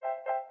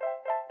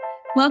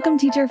Welcome,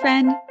 teacher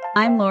friend.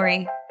 I'm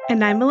Lori.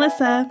 And I'm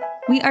Melissa.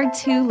 We are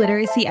two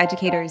literacy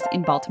educators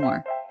in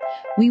Baltimore.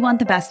 We want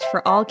the best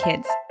for all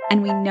kids,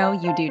 and we know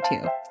you do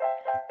too.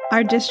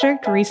 Our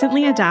district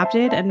recently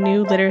adopted a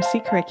new literacy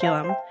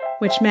curriculum,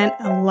 which meant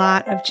a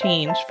lot of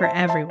change for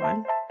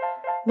everyone.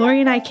 Lori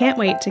and I can't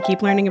wait to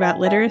keep learning about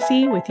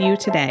literacy with you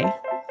today.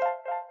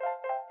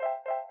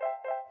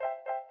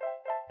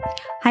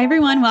 Hi,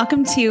 everyone.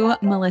 Welcome to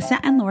Melissa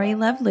and Lori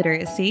Love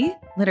Literacy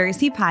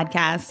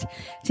Podcast.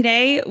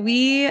 Today,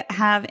 we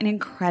have an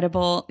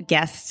incredible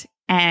guest,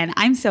 and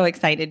I'm so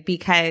excited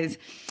because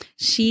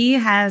she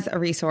has a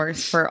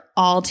resource for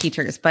all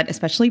teachers, but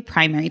especially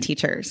primary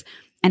teachers,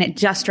 and it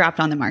just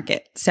dropped on the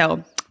market.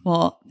 So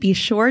we'll be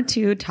sure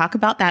to talk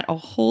about that a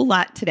whole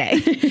lot today.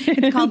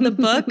 It's called the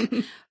book,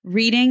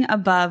 Reading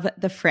Above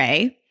the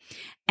Fray.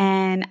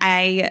 And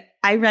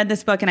I read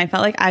this book and I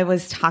felt like I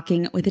was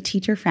talking with a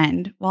teacher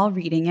friend while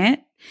reading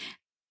it.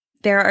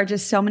 There are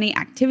just so many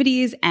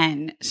activities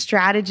and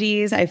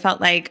strategies. I felt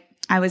like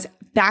I was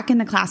back in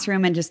the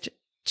classroom and just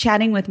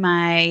chatting with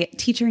my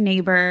teacher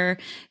neighbor,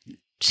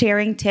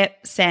 sharing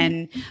tips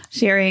and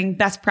sharing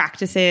best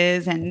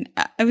practices. And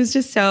it was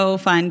just so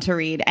fun to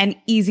read and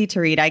easy to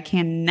read. I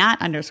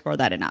cannot underscore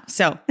that enough.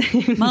 So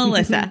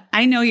Melissa,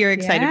 I know you're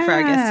excited for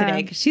our guest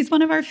today because she's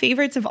one of our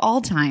favorites of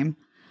all time.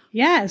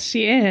 Yes,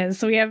 she is.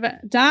 So we have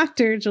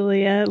Dr.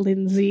 Julia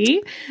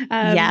Lindsay.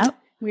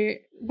 We're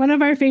one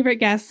of our favorite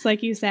guests,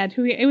 like you said,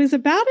 it was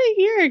about a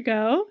year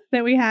ago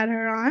that we had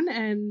her on,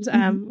 and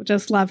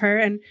just love her.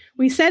 And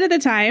we said at the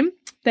time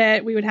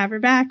that we would have her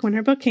back when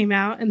her book came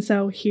out. And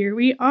so here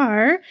we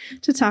are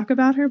to talk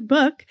about her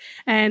book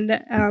and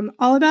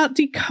all about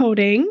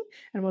decoding.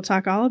 And we'll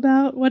talk all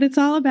about what it's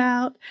all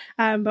about,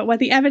 but what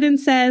the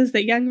evidence says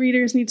that young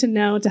readers need to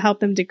know to help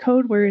them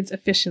decode words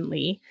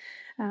efficiently.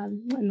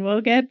 And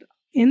we'll get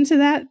into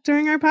that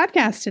during our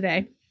podcast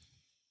today.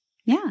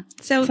 Yeah.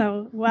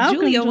 So welcome,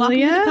 Julia, welcome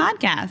to the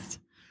podcast.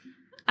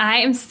 I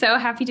am so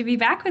happy to be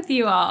back with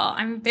you all.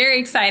 I'm very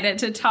excited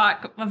to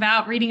talk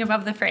about Reading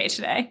Above the Fray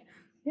today.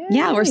 Yay.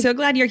 Yeah, we're so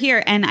glad you're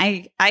here. And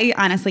I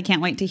honestly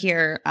can't wait to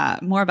hear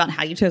more about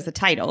how you chose the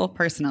title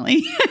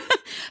personally.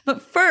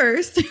 But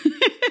first,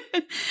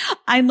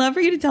 I'd love for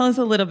you to tell us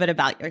a little bit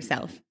about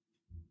yourself.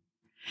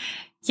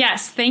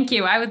 Yes, thank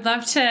you. I would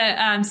love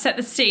to set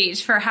the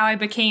stage for how I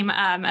became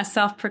a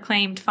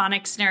self-proclaimed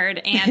phonics nerd,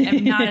 and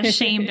am not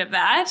ashamed of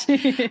that,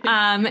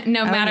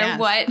 no matter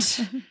what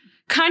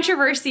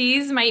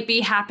controversies might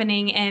be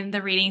happening in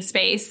the reading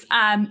space.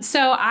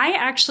 So I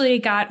actually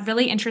got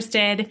really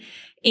interested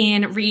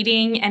in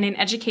reading and in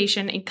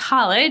education in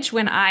college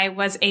when I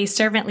was a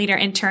servant leader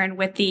intern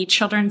with the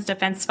Children's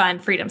Defense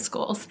Fund Freedom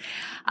Schools.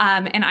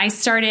 And I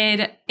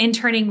started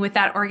interning with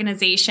that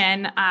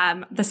organization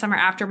the summer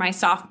after my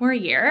sophomore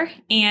year.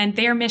 And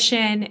their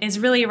mission is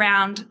really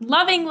around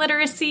loving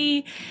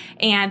literacy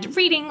and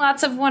reading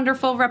lots of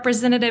wonderful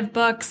representative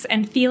books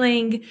and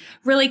feeling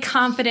really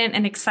confident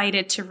and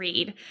excited to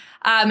read.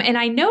 And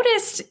I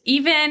noticed,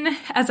 even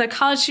as a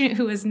college student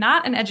who was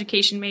not an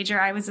education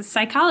major, I was a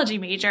psychology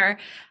major,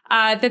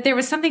 that there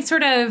was something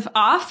sort of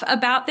off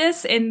about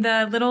this in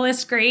the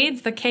littlest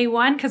grades, the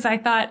K1, because I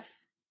thought,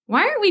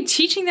 why aren't we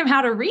teaching them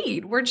how to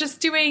read? We're just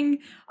doing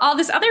all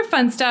this other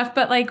fun stuff.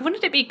 But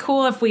wouldn't it be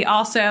cool if we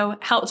also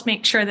helped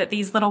make sure that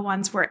these little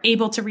ones were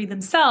able to read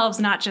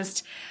themselves, not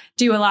just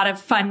do a lot of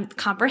fun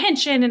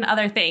comprehension and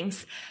other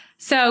things?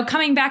 So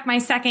coming back my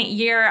second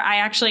year, I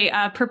actually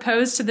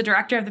proposed to the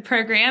director of the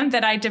program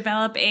that I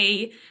develop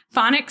a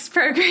phonics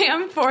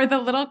program for the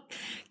little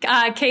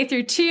K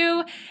through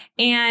 2,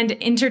 and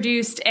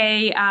introduced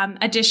a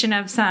addition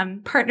of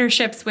some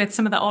partnerships with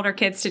some of the older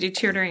kids to do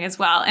tutoring as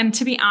well. And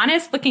to be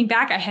honest, looking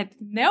back, I had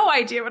no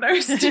idea what I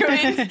was doing.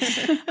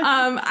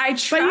 I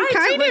tried. But you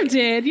kind of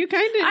did.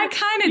 I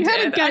kind of did. You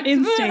had a gut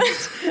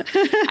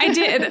instinct. I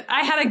did.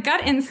 I had a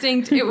gut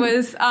instinct. It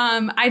was,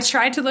 I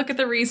tried to look at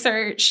the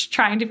research,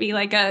 trying to be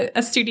like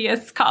a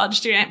studious college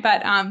student,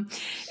 but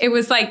it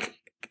was like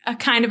a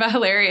kind of a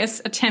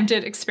hilarious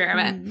attempted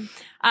experiment.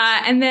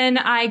 And then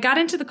I got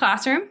into the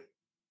classroom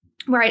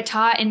where I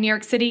taught in New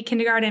York City,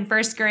 kindergarten and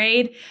first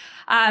grade.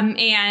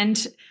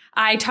 And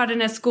I taught in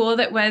a school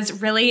that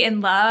was really in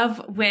love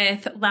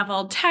with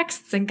leveled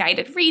texts and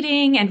guided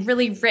reading and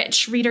really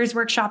rich readers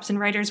workshops and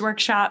writers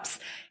workshops.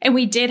 And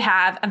we did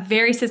have a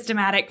very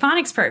systematic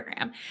phonics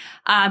program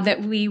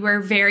that we were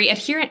very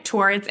adherent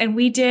towards. And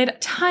we did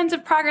tons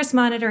of progress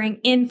monitoring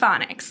in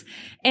phonics.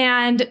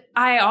 And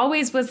I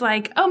always was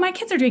like, oh, my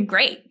kids are doing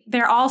great.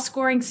 They're all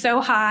scoring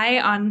so high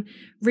on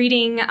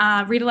reading,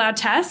 read aloud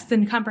tests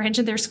and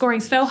comprehension. They're scoring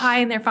so high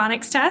in their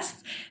phonics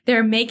tests.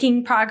 They're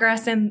making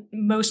progress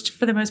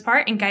for the most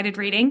part, in guided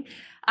reading.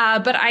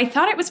 But I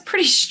thought it was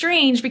pretty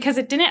strange because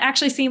it didn't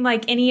actually seem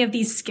like any of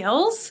these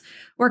skills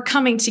were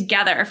coming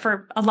together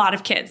for a lot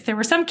of kids. There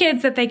were some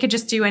kids that they could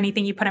just do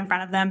anything you put in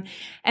front of them.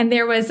 And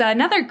there was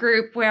another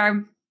group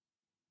where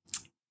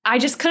I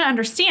just couldn't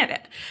understand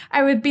it.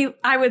 I would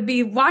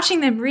be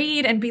watching them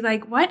read and be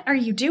like, what are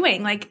you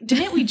doing? Like,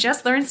 didn't we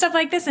just learn stuff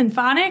like this in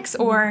phonics?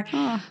 Or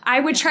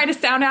I would try to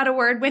sound out a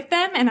word with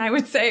them and I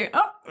would say,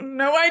 oh,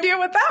 no idea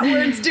what that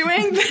word's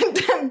doing.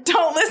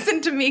 Don't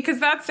listen to me because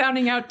that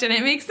sounding out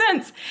didn't make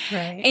sense.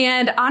 Right.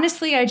 And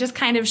honestly, I just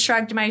kind of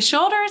shrugged my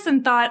shoulders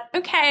and thought,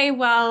 okay,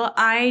 well,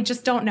 I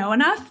just don't know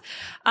enough.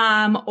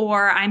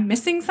 Or I'm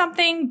missing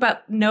something,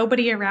 but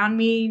nobody around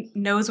me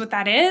knows what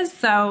that is.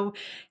 So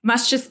it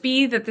must just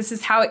be that this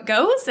is how it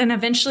goes. And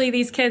eventually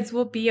these kids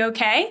will be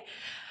okay.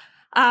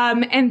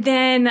 And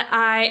then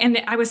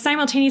I was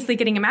simultaneously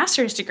getting a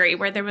master's degree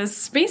where there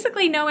was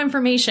basically no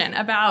information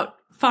about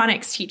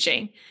phonics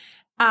teaching.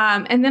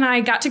 And then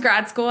I got to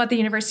grad school at the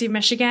University of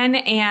Michigan.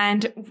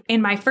 And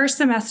in my first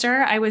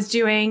semester, I was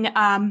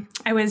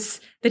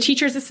the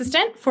teacher's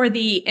assistant for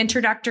the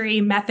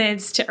Introductory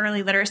Methods to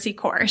Early Literacy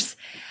course.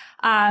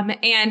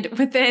 And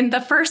within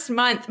the first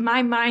month,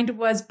 my mind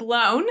was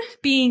blown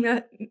being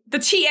the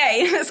TA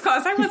in this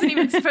class. I wasn't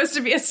even supposed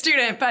to be a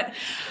student, but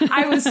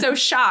I was so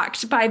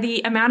shocked by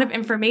the amount of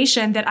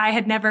information that I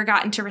had never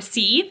gotten to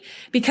receive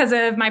because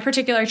of my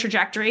particular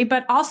trajectory.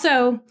 But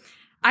also,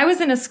 I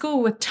was in a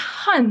school with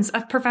tons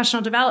of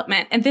professional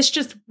development, and this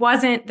just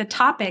wasn't the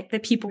topic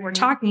that people were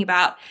talking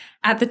about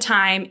at the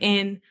time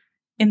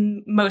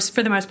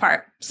for the most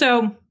part.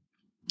 So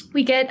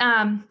we get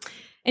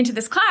into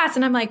this class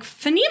and I'm like,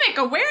 phonemic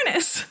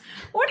awareness.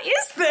 What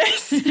is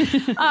this?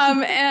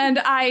 And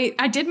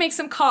I did make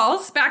some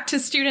calls back to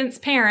students'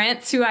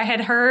 parents who I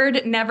had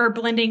heard never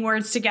blending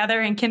words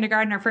together in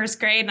kindergarten or first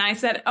grade. And I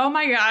said, oh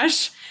my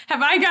gosh,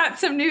 have I got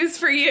some news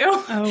for you?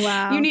 Oh,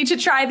 wow. You need to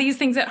try these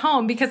things at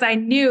home because I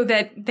knew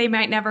that they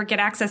might never get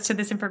access to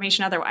this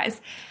information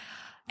otherwise.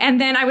 And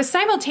then I was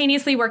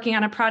simultaneously working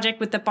on a project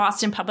with the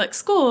Boston Public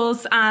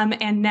Schools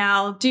and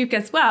now Duke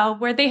as well,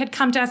 where they had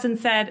come to us and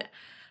said,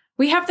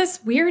 we have this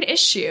weird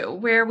issue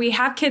where we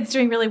have kids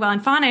doing really well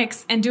in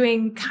phonics and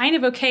doing kind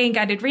of okay in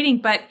guided reading,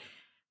 but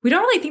we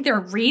don't really think they're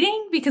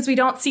reading because we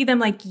don't see them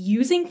like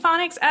using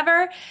phonics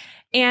ever.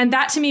 And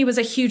that to me was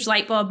a huge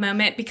light bulb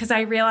moment because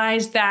I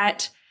realized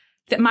that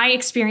my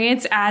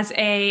experience as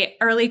a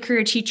early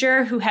career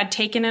teacher who had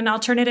taken an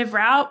alternative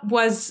route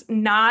was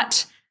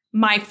not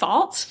my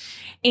fault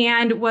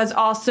and was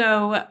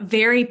also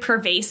very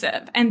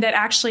pervasive, and that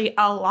actually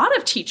a lot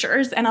of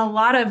teachers and a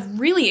lot of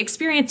really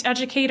experienced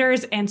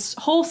educators and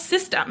whole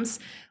systems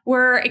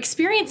were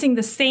experiencing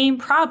the same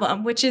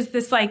problem, which is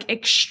this like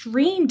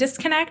extreme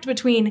disconnect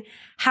between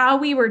how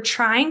we were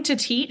trying to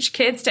teach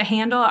kids to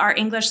handle our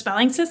English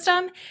spelling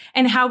system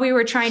and how we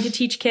were trying to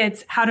teach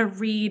kids how to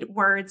read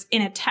words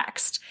in a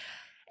text.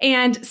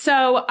 And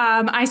so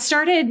I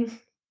started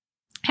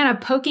kind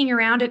of poking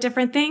around at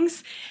different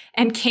things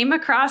and came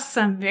across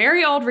some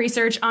very old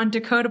research on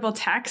decodable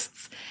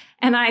texts.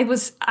 And I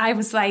was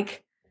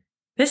like,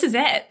 this is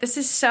it. This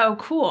is so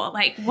cool.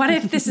 Like, what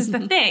if this is the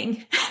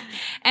thing?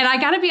 And I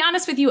got to be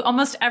honest with you,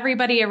 almost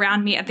everybody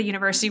around me at the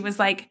university was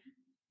like,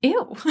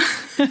 ew.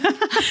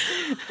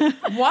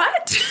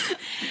 What?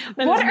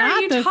 What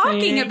are you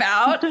talking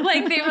about?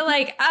 Like, they were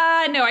like,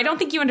 no, I don't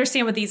think you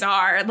understand what these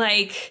are.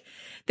 Like,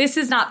 this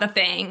is not the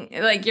thing.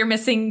 Like, you're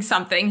missing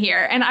something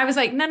here. And I was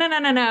like,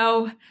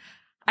 no.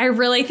 I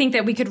really think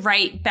that we could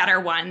write better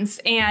ones.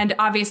 And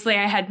obviously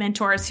I had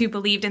mentors who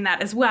believed in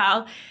that as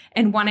well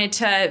and wanted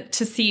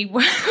to see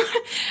what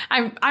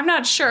I'm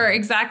not sure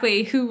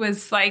exactly who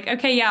was like,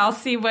 okay, yeah, I'll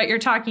see what you're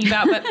talking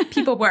about, but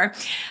people were.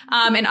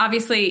 And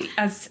obviously,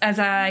 as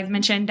I've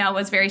mentioned, Nell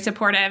was very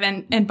supportive,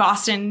 and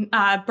Boston,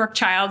 Brooke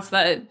Childs,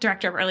 the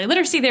director of early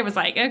literacy, there was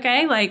like,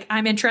 okay, like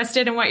I'm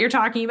interested in what you're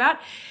talking about.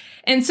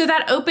 And so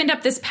that opened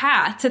up this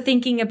path to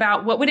thinking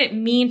about what would it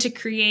mean to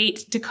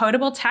create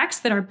decodable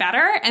texts that are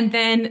better. And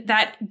then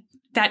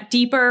that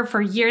deeper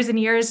for years and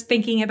years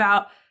thinking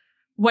about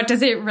what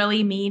does it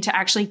really mean to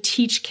actually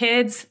teach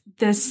kids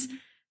this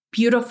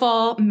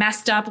beautiful,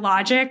 messed up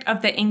logic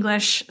of the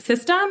English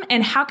system?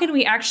 And how can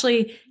we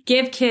actually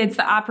give kids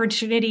the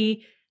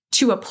opportunity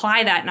to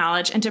apply that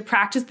knowledge and to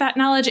practice that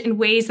knowledge in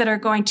ways that are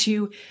going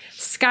to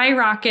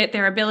skyrocket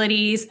their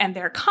abilities and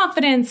their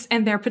confidence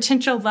and their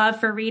potential love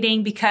for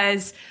reading,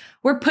 because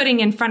we're putting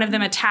in front of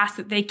them a task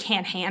that they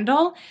can't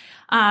handle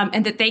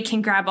and that they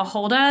can grab a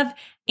hold of.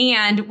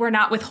 And we're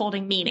not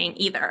withholding meaning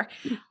either.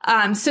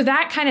 So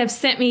that kind of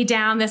sent me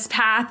down this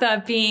path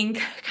of being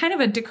kind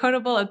of a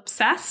decodable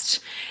obsessed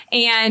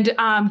and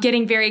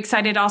getting very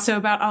excited also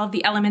about all of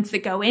the elements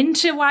that go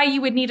into why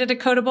you would need a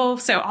decodable.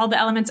 So all the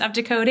elements of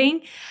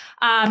decoding.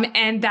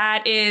 And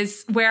that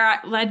is where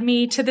it led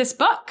me to this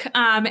book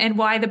and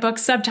why the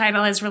book's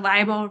subtitle is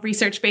Reliable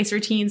Research-Based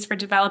Routines for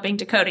Developing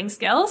Decoding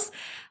Skills.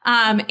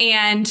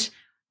 And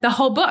the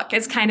whole book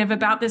is kind of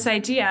about this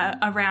idea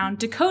around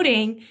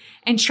decoding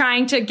and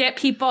trying to get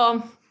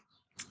people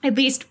at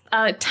least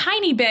a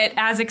tiny bit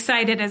as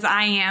excited as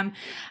I am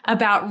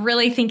about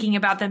really thinking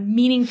about the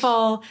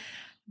meaningful,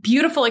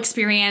 beautiful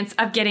experience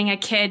of getting a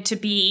kid to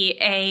be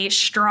a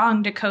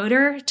strong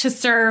decoder to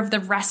serve the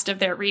rest of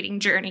their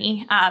reading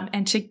journey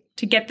and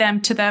to get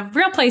them to the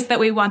real place that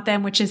we want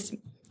them, which is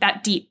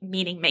that deep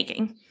meaning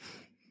making.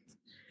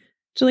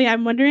 Julia,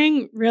 I'm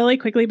wondering really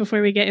quickly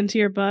before we get into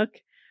your book,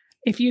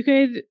 if you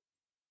could,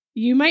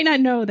 you might not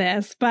know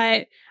this,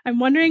 but I'm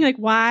wondering like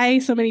why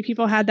so many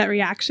people had that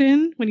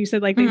reaction when you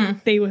said like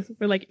they were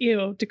like,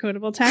 ew,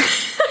 decodable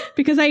text.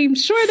 Because I'm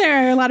sure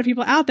there are a lot of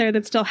people out there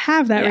that still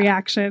have that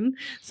reaction.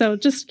 So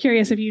just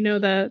curious if you know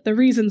the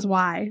reasons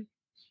why.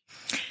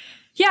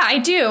 Yeah, I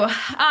do.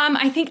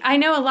 I think I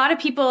know a lot of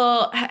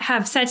people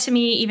have said to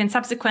me even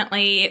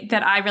subsequently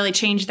that I really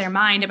changed their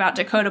mind about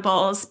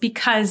decodables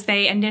because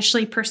they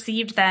initially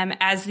perceived them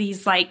as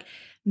these like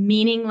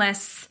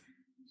meaningless,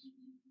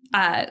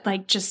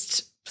 like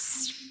just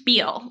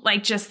spiel,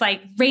 like just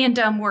like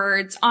random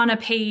words on a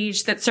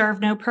page that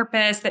served no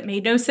purpose, that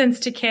made no sense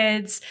to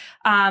kids,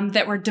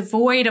 that were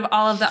devoid of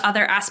all of the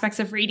other aspects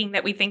of reading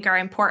that we think are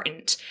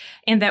important,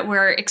 and that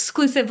were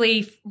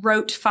exclusively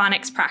rote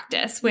phonics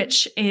practice,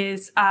 which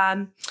is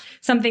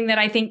something that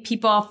I think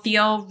people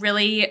feel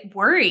really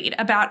worried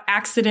about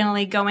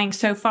accidentally going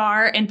so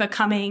far and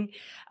becoming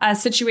a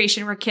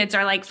situation where kids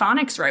are like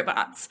phonics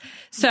robots.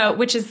 So,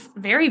 which is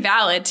very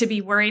valid to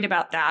be worried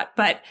about that.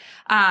 But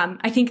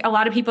I think a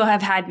lot of people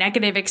have had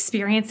negative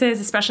experiences,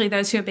 especially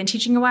those who have been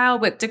teaching a while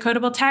with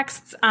decodable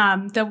texts.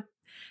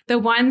 The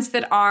ones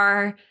that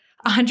are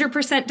 100%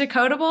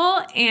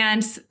 decodable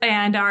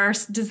and are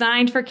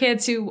designed for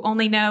kids who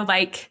only know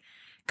like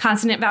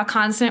consonant, vowel,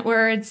 consonant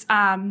words,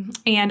 and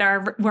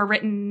were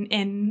written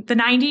in the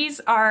 90s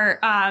are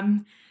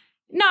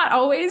not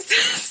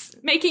always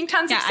making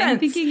tons of sense. I'm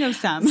thinking of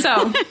some.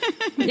 So,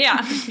 yeah.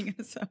 I'm thinking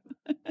of some.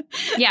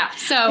 Yeah.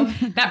 So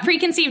that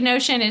preconceived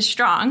notion is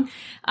strong,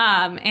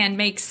 and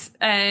makes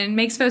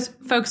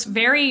folks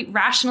very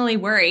rationally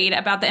worried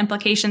about the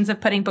implications of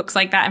putting books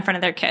like that in front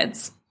of their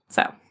kids.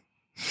 So.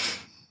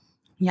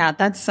 Yeah,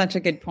 that's such a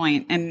good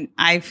point. And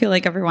I feel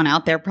like everyone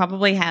out there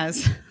probably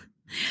has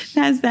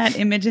that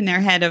image in their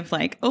head of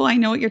like, oh, I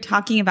know what you're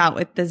talking about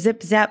with the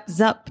Zip Zap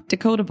Zup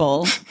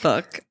decodable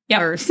book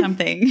or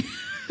something.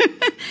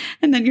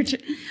 And then you're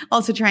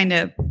also trying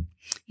to,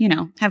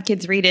 have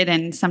kids read it.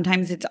 And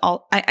sometimes it's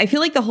all, I feel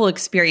like the whole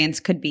experience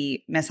could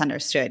be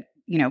misunderstood,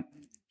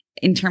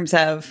 in terms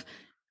of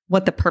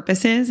what the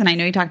purpose is. And I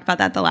know you talked about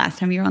that the last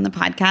time you were on the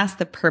podcast,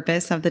 the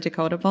purpose of the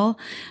decodable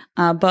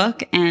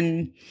book.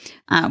 And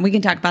we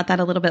can talk about that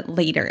a little bit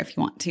later if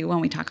you want to,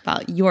 when we talk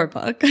about your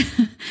book.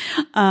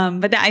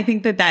 But I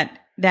think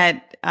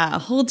that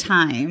whole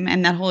time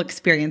and that whole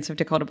experience of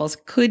decodables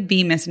could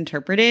be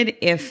misinterpreted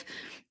if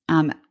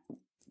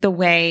the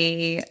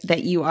way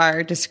that you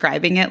are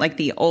describing it, like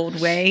the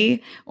old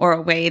way or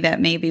a way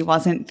that maybe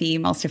wasn't the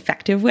most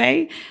effective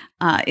way,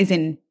 is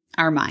in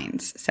our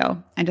minds.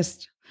 So I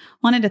just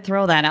wanted to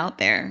throw that out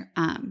there.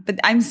 But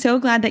I'm so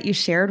glad that you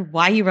shared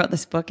why you wrote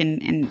this book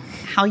and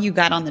how you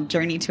got on the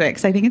journey to it,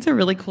 because I think it's a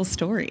really cool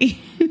story.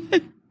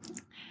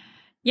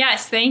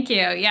 Yes, thank you.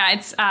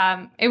 Yeah,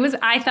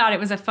 I thought it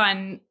was a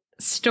fun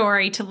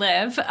story to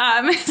live.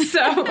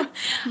 So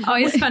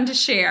always fun to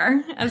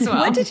share as well.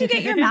 What did you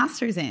get your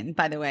master's in,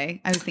 by the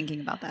way? I was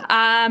thinking about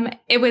that.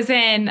 It was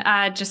in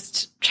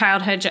just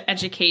childhood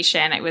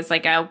education. It was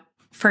like a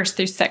 1st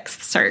through 6th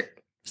cert.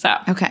 So,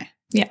 okay.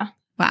 Yeah.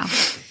 Wow.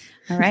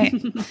 All right.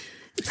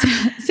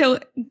 So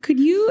could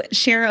you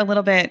share a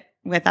little bit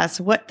with us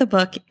what the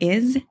book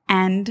is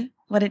and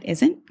what it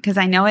isn't? Because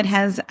I know it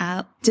has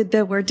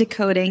the word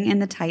decoding in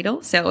the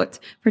title. So it's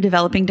for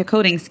developing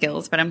decoding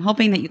skills, but I'm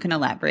hoping that you can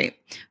elaborate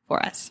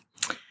for us.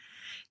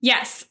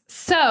 Yes.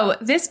 So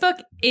this book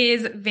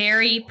is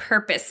very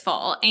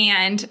purposeful,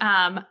 and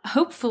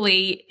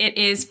hopefully it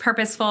is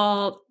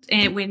purposeful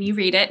when you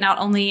read it, not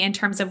only in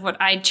terms of what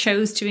I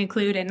chose to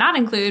include and not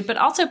include, but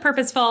also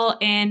purposeful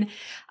in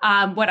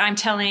what I'm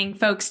telling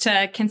folks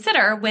to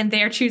consider when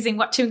they're choosing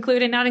what to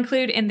include and not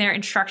include in their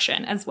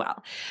instruction as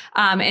well.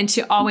 And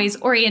to always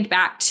orient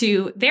back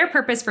to their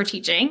purpose for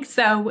teaching.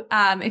 So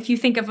if you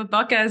think of a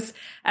book as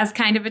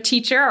kind of a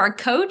teacher or a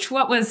coach,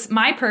 what was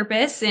my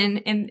purpose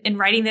in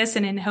writing this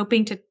and in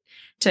hoping to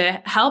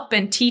help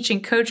and teach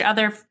and coach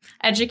other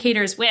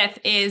educators with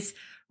is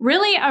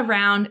really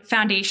around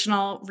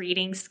foundational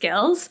reading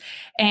skills.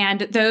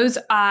 And those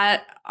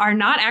are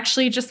not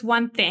actually just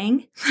one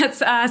thing. That's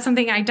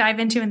something I dive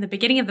into in the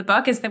beginning of the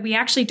book, is that we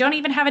actually don't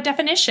even have a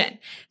definition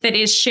that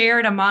is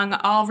shared among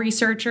all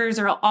researchers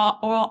or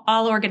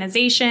all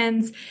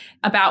organizations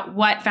about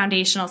what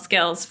foundational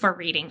skills for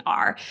reading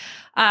are.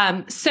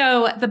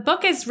 So the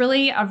book is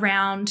really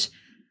around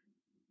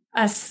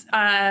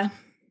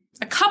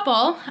a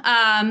couple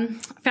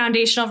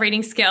foundational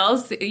reading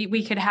skills.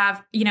 We could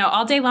have,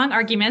 all day long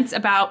arguments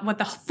about what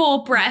the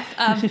full breadth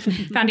of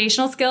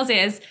foundational skills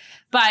is,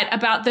 but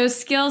about those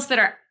skills that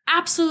are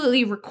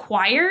absolutely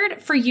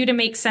required for you to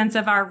make sense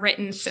of our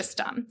written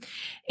system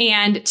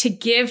and to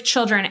give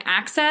children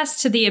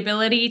access to the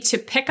ability to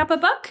pick up a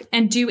book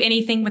and do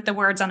anything with the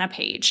words on a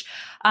page.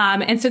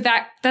 And so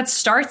that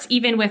starts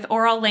even with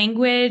oral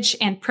language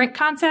and print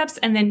concepts,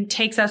 and then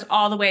takes us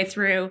all the way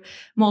through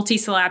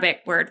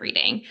multisyllabic word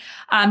reading.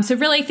 So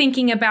really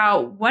thinking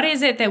about what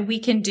is it that we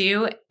can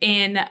do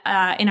in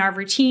our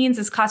routines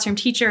as classroom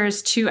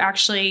teachers to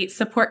actually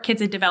support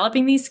kids in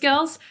developing these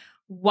skills.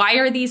 Why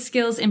are these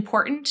skills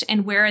important,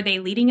 and where are they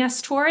leading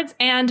us towards?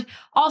 And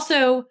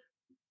also,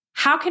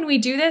 how can we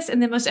do this in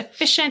the most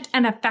efficient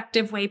and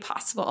effective way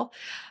possible?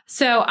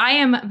 So I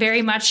am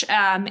very much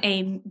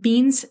a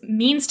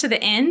means to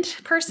the end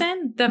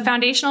person. The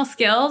foundational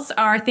skills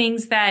are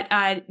things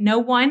that no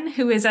one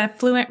who is a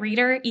fluent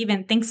reader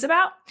even thinks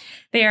about.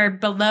 They are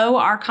below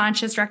our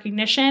conscious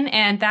recognition.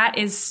 And that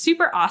is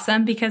super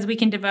awesome because we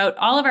can devote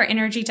all of our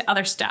energy to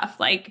other stuff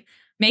like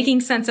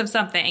making sense of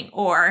something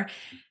or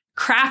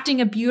crafting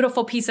a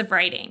beautiful piece of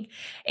writing.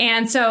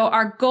 And so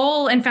our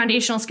goal in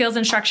foundational skills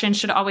instruction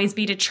should always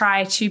be to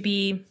try to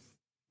be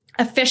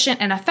efficient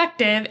and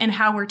effective in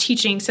how we're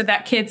teaching so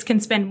that kids can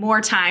spend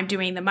more time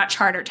doing the much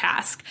harder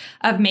task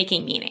of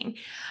making meaning.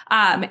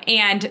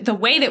 And the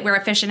way that we're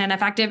efficient and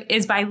effective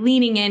is by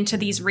leaning into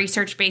these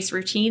research-based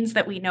routines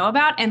that we know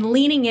about and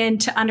leaning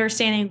into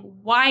understanding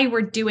why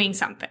we're doing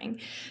something.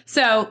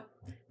 So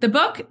the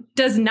book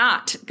does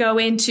not go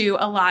into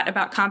a lot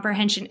about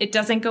comprehension. It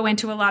doesn't go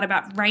into a lot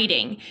about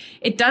writing.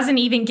 It doesn't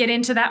even get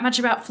into that much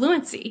about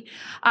fluency,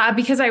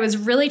 because I was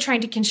really trying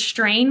to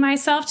constrain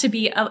myself to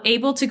be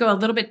able to go a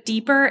little bit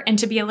deeper and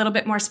to be a little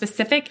bit more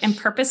specific and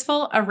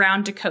purposeful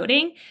around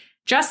decoding.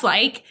 Just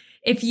like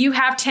if you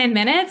have 10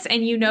 minutes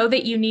and you know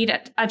that you need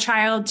a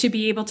child to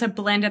be able to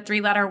blend a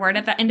 3-letter word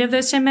at the end of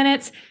those 10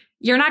 minutes,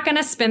 you're not going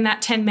to spend that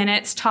 10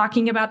 minutes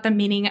talking about the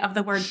meaning of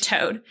the word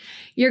toad.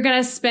 You're going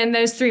to spend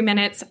those 3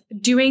 minutes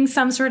doing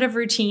some sort of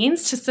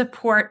routines to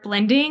support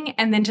blending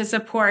and then to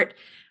support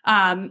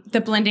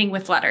the blending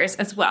with letters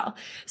as well.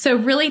 So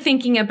really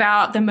thinking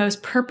about the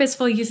most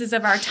purposeful uses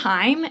of our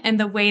time and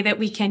the way that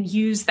we can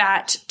use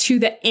that to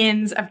the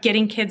ends of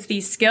getting kids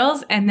these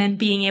skills and then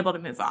being able to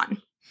move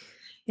on.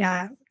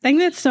 Yeah, I think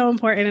that's so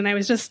important. And I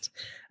was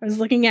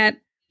looking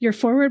at your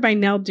foreword by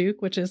Nell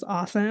Duke, which is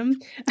awesome.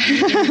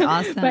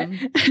 Awesome.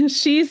 But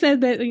she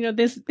said that,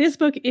 this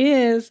book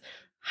is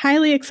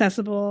highly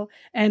accessible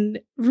and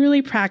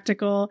really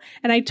practical.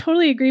 And I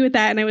totally agree with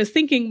that. And I was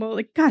thinking, well,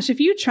 gosh, if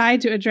you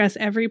tried to address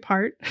every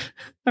part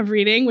of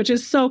reading, which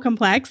is so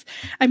complex,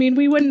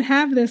 we wouldn't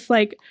have this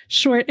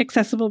short,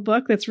 accessible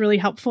book that's really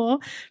helpful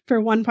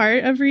for one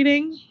part of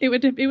reading. It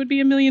would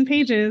be a million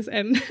pages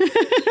and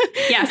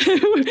yes,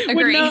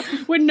 agree.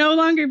 would no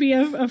longer be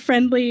a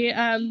friendly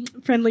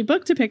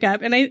book to pick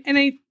up. And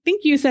I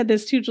think you said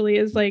this too, Julie,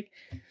 is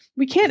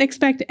we can't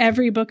expect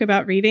every book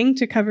about reading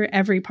to cover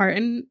every part,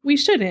 and we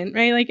shouldn't,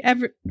 right?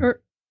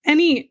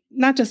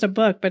 Not just a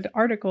book, but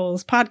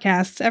articles,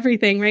 podcasts,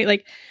 everything,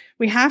 right?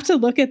 We have to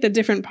look at the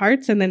different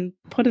parts and then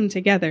put them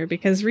together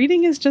because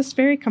reading is just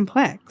very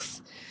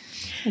complex.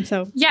 And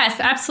so, yes,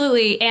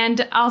 absolutely.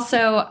 And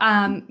also,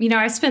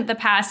 I've spent the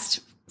past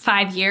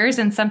 5 years,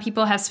 and some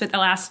people have spent the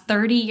last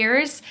 30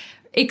 years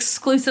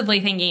exclusively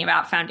thinking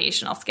about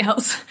foundational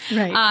skills.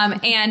 Right.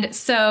 And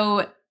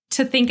so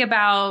to think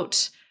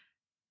about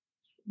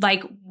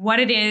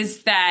what it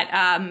is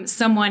that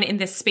someone in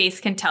this space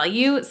can tell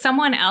you.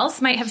 Someone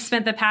else might have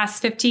spent the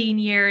past 15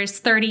 years,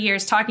 30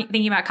 years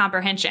thinking about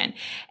comprehension.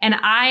 And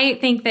I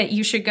think that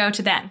you should go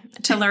to them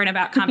to learn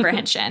about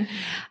comprehension.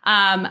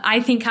 I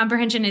think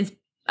comprehension is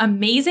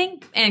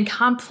amazing and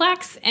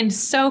complex and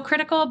so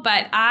critical,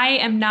 but I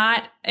am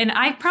not, and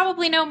I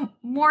probably know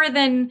more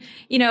than,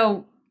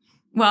 well,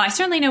 I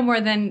certainly know more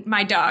than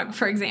my dog,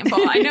 for example.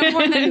 I know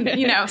more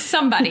than,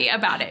 somebody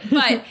about it.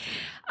 But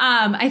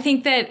I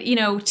think that,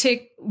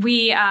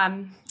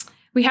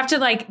 we have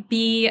to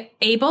be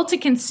able to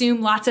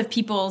consume lots of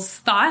people's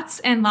thoughts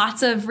and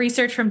lots of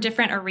research from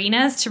different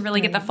arenas to really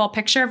get the full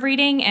picture of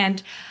reading.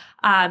 And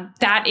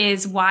that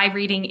is why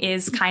reading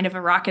is kind of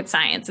a rocket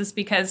science, is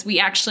because we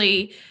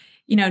actually,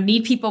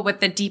 need people with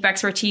the deep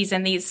expertise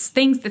in these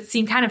things that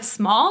seem kind of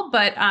small,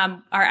 but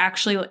are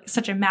actually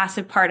such a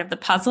massive part of the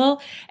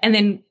puzzle. And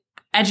then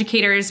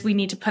educators, we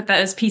need to put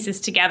those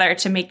pieces together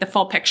to make the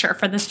full picture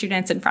for the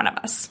students in front of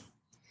us.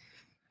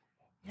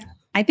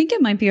 I think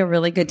it might be a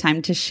really good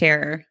time to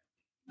share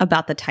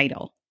about the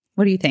title.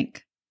 What do you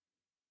think?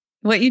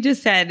 What you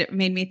just said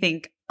made me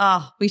think,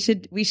 we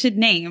should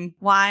name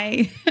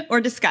why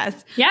or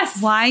discuss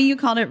why you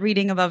called it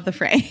Reading Above the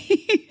Fray.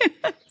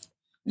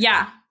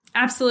 Yeah,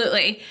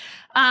 absolutely.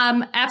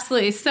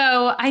 Absolutely.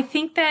 So I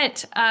think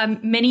that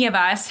many of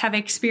us have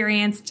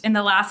experienced in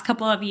the last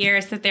couple of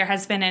years that there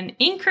has been an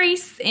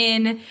increase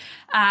in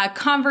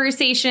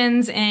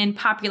conversations in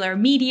popular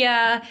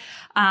media,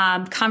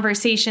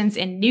 conversations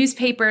in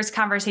newspapers,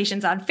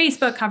 conversations on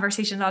Facebook,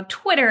 conversations on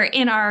Twitter,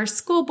 in our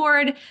school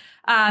board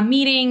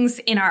meetings,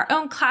 in our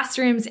own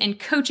classrooms, in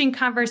coaching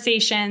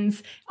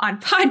conversations, on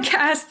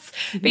podcasts,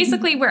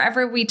 basically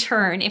wherever we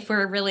turn, if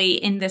we're really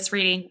in this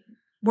reading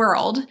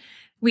world,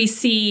 we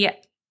see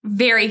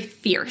very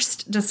fierce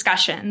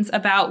discussions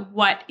about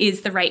what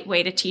is the right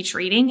way to teach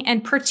reading,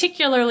 and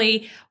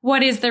particularly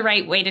what is the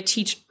right way to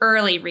teach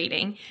early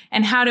reading,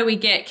 and how do we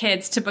get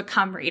kids to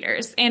become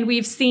readers. And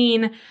we've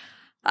seen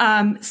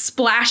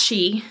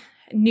splashy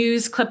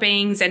news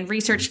clippings and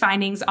research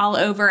findings all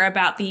over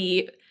about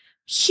the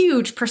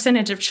huge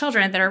percentage of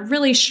children that are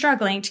really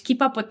struggling to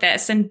keep up with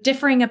this, and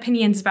differing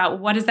opinions about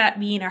what does that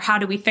mean, or how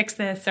do we fix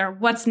this, or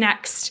what's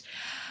next.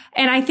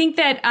 And I think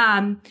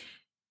that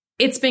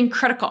it's been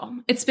critical.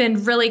 It's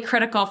been really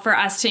critical for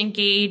us to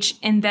engage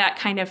in that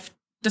kind of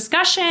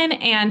discussion,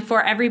 and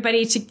for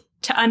everybody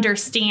to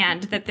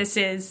understand that this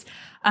is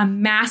a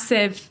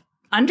massive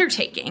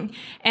undertaking,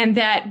 and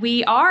that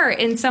we are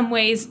in some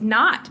ways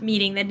not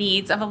meeting the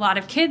needs of a lot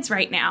of kids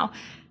right now.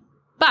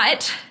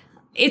 But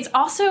it's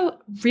also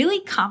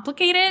really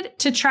complicated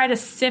to try to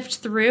sift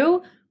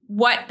through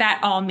what that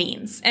all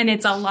means. And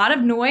it's a lot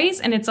of noise,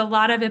 and it's a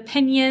lot of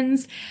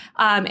opinions,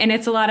 and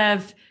it's a lot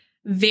of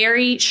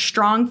very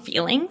strong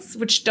feelings,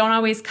 which don't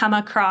always come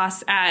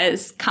across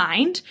as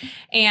kind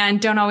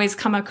and don't always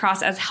come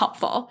across as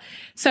helpful.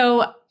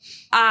 So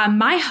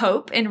my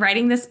hope in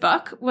writing this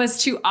book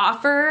was to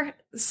offer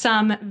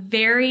some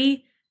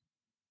very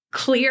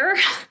clear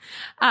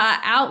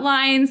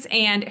outlines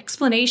and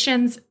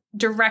explanations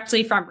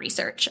directly from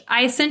research.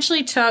 I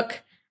essentially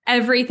took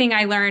everything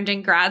I learned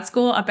in grad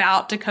school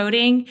about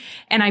decoding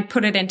and I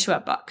put it into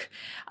a book.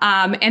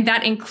 And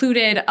that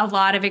included a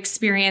lot of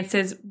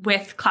experiences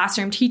with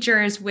classroom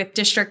teachers, with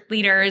district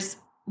leaders,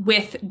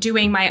 with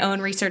doing my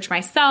own research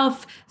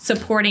myself,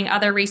 supporting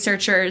other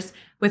researchers,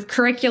 with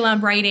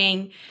curriculum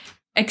writing,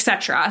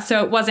 etc.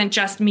 So it wasn't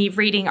just me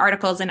reading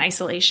articles in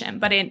isolation,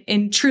 but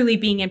in truly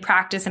being in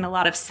practice in a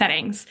lot of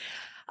settings.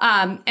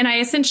 And I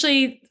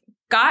essentially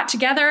got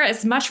together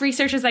as much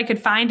research as I could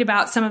find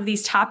about some of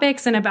these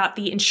topics and about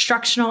the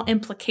instructional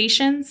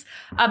implications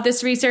of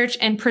this research,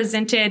 and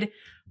presented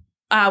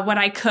what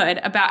I could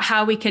about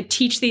how we could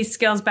teach these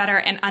skills better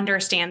and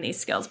understand these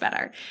skills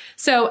better.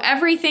 So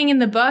everything in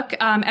the book,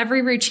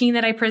 every routine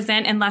that I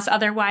present, unless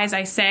otherwise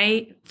I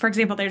say, for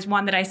example, there's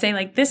one that I say,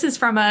 like, this is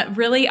from a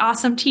really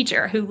awesome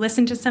teacher who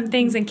listened to some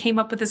things and came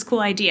up with this cool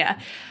idea.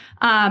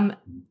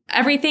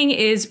 Everything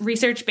is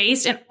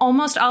research-based, and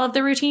almost all of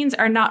the routines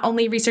are not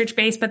only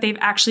research-based, but they've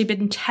actually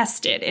been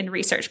tested in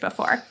research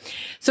before.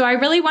 So I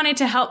really wanted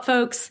to help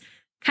folks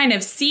kind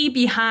of see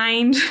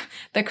behind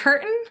the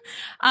curtain,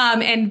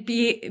 and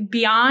be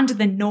beyond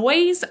the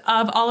noise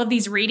of all of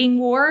these reading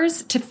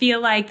wars, to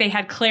feel like they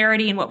had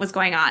clarity in what was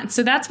going on.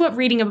 So that's what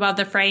reading above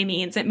the fray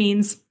means. It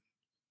means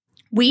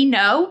we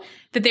know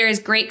that there is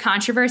great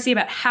controversy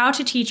about how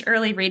to teach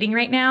early reading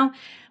right now.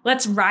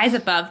 Let's rise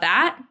above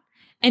that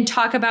and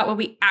talk about what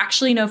we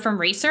actually know from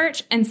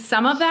research. And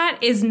some of that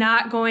is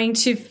not going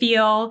to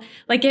feel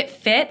like it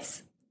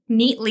fits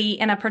neatly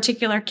in a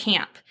particular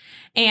camp.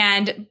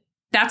 And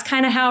that's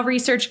kind of how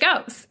research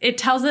goes. It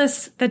tells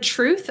us the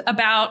truth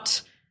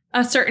about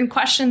a certain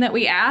question that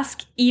we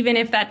ask, even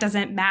if that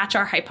doesn't match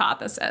our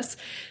hypothesis.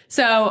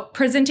 So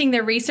presenting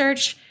the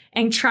research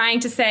and trying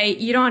to say,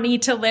 you don't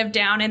need to live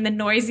down in the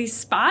noisy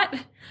spot,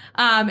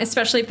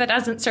 especially if that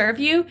doesn't serve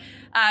you.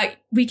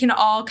 We can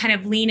all kind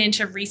of lean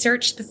into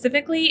research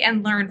specifically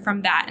and learn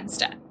from that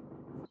instead.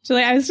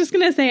 Julie, I was just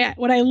going to say,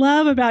 what I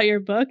love about your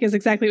book is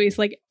exactly what you said.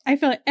 Like, I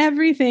feel like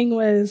everything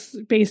was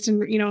based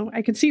in,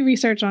 I could see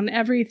research on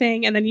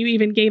everything. And then you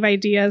even gave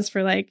ideas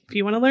for, like, if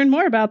you want to learn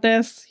more about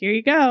this, here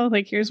you go.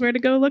 Like, here's where to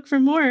go look for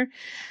more.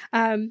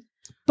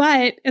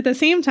 But at the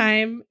same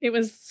time, it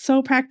was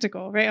so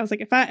practical, right? I was like,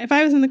 if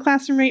I was in the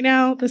classroom right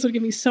now, this would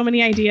give me so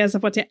many ideas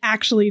of what to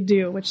actually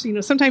do, which,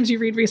 sometimes you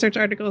read research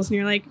articles and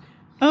you're like,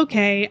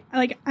 okay,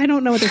 like, I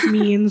don't know what this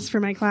means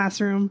for my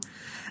classroom.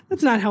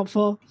 That's not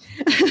helpful.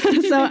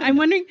 So I'm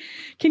wondering,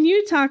 can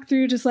you talk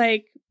through just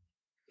like,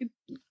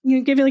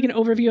 give you like an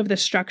overview of the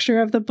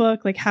structure of the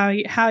book, like how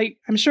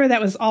I'm sure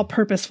that was all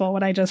purposeful,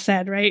 what I just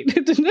said, right?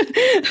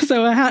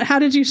 So how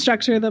did you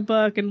structure the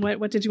book, and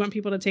what did you want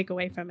people to take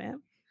away from it?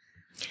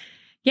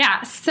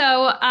 Yeah.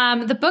 So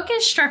the book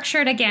is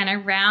structured, again,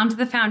 around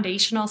the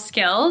foundational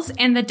skills,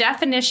 and the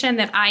definition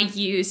that I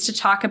use to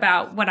talk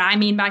about what I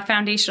mean by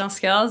foundational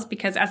skills,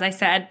 because as I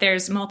said,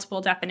 there's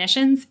multiple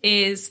definitions,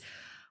 is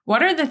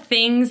what are the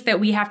things that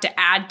we have to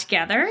add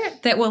together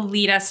that will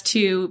lead us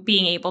to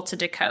being able to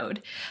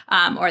decode,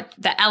 or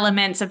the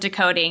elements of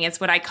decoding is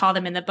what I call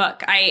them in the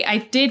book.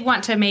 I did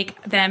want to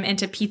make them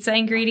into pizza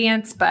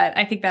ingredients, but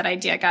I think that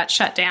idea got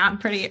shut down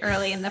pretty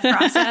early in the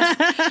process.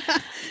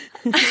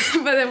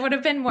 But it would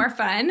have been more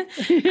fun.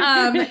 You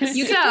can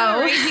do it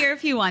right here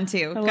if you want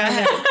to. Go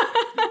ahead.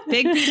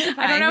 Big pizza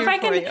pie. I don't know if I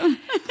can.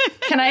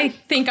 Can I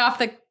think off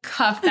the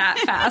cuff that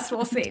fast?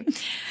 We'll see.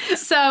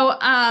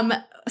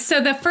 So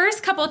the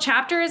first couple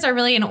chapters are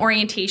really an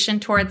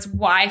orientation towards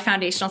why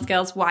foundational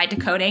skills, why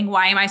decoding,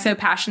 why am I so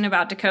passionate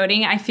about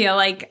decoding? I feel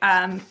like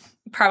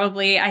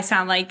probably I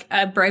sound like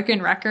a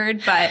broken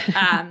record, but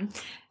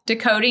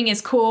decoding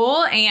is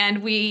cool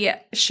and we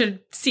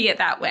should see it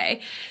that way.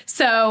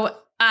 So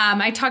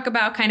I talk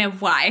about kind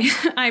of why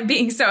I'm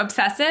being so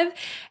obsessive.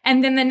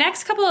 And then the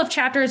next couple of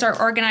chapters are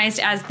organized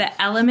as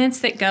the elements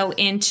that go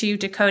into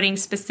decoding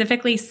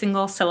specifically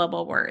single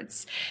syllable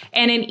words.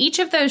 And in each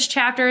of those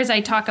chapters,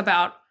 I talk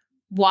about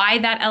why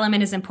that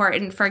element is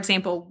important. For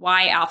example,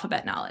 why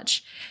alphabet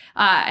knowledge.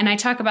 And I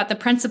talk about the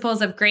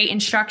principles of great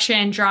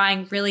instruction,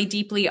 drawing really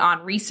deeply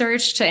on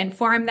research to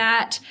inform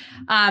that.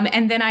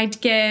 And then I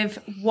give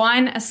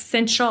one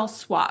essential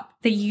swap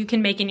that you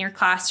can make in your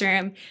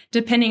classroom.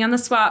 Depending on the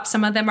swap,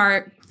 some of them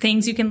are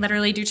things you can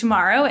literally do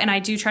tomorrow. And I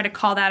do try to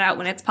call that out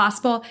when it's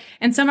possible.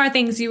 And some are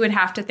things you would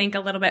have to think a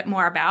little bit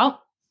more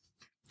about.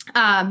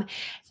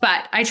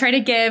 But I try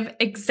to give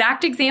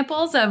exact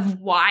examples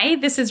of why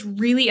this is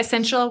really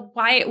essential,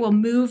 why it will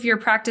move your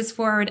practice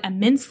forward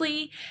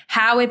immensely,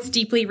 how it's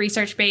deeply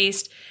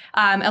research-based,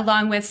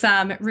 along with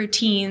some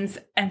routines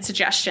and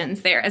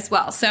suggestions there as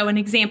well. So an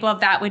example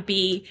of that would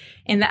be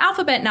in the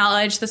alphabet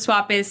knowledge, the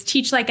swap is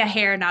teach like a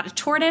hare, not a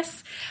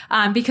tortoise,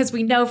 because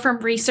we know from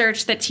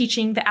research that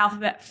teaching the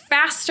alphabet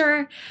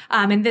faster,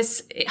 and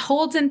this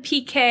holds in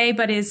PK,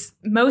 but is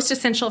most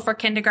essential for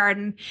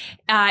kindergarten,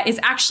 is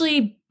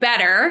actually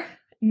better,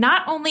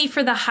 not only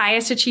for the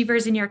highest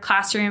achievers in your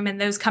classroom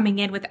and those coming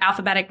in with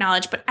alphabetic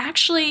knowledge, but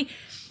actually,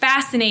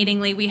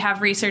 fascinatingly, we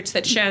have research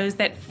that shows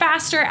that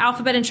faster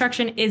alphabet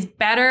instruction is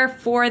better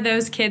for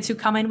those kids who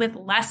come in with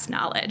less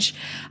knowledge,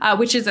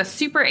 which is a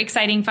super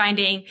exciting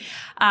finding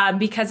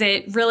because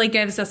it really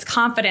gives us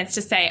confidence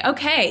to say,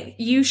 okay,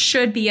 you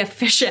should be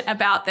efficient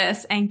about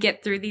this and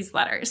get through these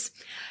letters.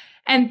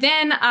 And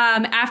then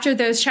after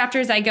those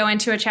chapters, I go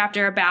into a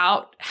chapter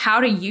about how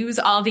to use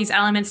all of these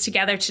elements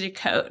together to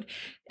decode.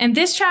 And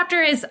this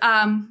chapter is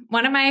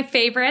one of my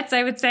favorites,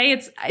 I would say.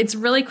 It's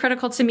really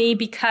critical to me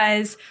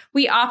because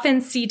we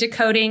often see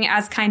decoding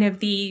as kind of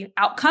the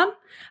outcome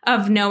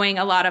of knowing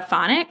a lot of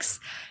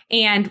phonics.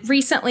 And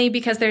recently,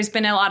 because there's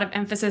been a lot of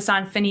emphasis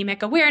on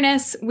phonemic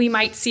awareness, we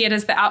might see it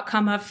as the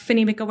outcome of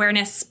phonemic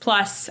awareness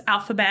plus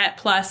alphabet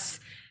plus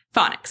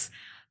phonics.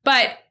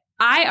 But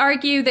I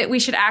argue that we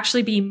should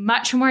actually be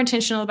much more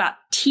intentional about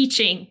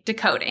teaching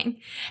decoding.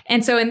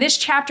 And so in this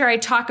chapter, I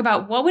talk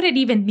about what would it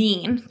even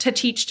mean to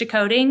teach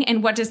decoding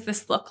and what does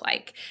this look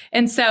like?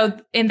 And so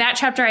in that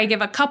chapter, I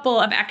give a couple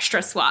of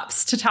extra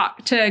swaps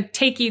to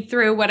take you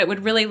through what it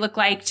would really look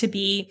like to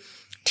be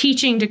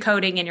teaching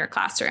decoding in your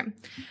classroom.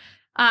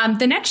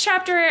 The next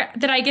chapter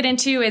that I get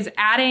into is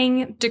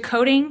adding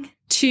decoding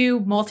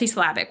to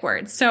multisyllabic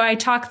words. So I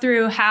talk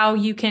through how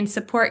you can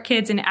support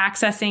kids in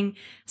accessing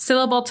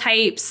syllable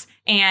types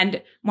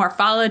and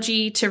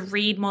morphology to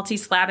read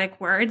multisyllabic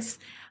words.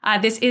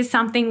 This is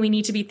something we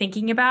need to be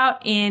thinking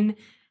about in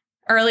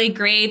early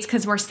grades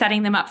because we're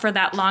setting them up for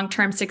that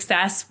long-term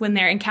success when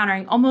they're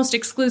encountering almost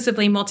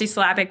exclusively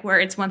multisyllabic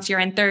words once you're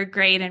in third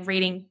grade and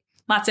reading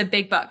lots of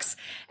big books.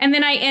 And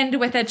then I end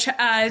with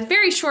a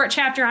very short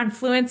chapter on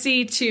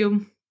fluency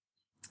to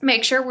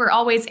make sure we're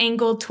always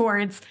angled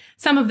towards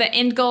some of the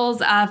end goals.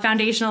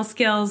 Foundational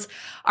skills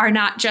are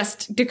not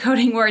just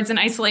decoding words in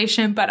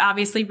isolation, but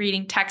obviously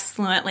reading text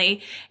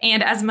fluently.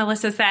 And as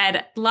Melissa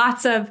said,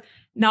 lots of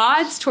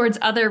nods towards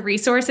other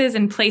resources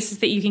and places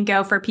that you can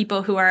go for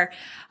people who are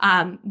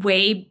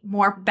way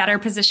more better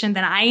positioned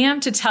than I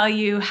am to tell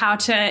you how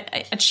to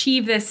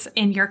achieve this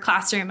in your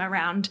classroom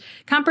around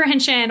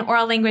comprehension,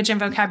 oral language and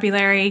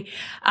vocabulary,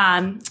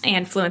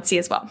 and fluency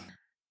as well.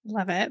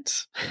 Love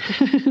it.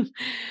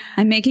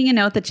 I'm making a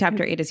note that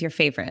chapter 8 is your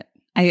favorite.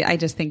 I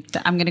just think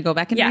that I'm going to go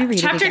back and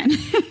reread it again.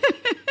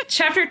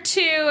 Chapter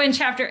 2 and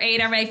chapter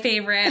 8 are my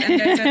favorite, and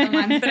those are the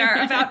ones that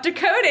are about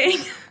decoding.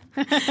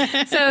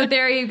 So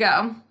there you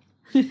go.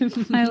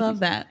 I love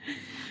that.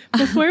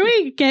 Before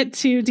we get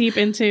too deep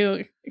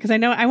into, because I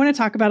know I want to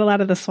talk about a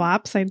lot of the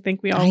swaps. I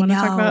think we all want to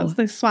talk about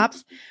the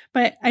swaps,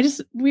 but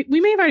we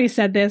may have already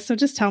said this, so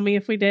just tell me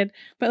if we did.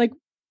 But like,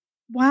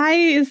 why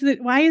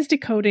is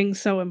decoding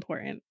so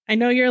important? I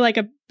know you're like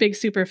a big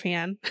super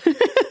fan,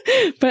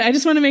 but I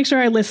just want to make sure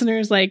our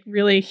listeners like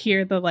really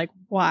hear the like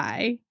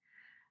why.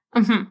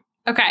 Mm-hmm.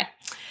 Okay.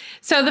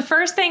 So the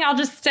first thing I'll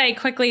just say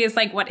quickly is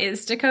like, what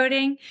is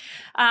decoding?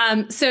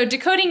 So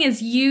decoding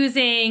is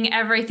using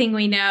everything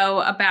we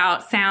know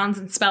about sounds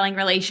and spelling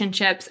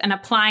relationships and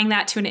applying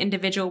that to an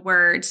individual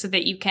word so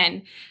that you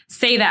can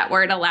say that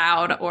word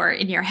aloud or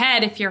in your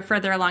head if you're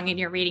further along in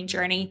your reading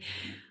journey.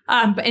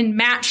 And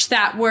match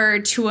that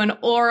word to an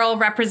oral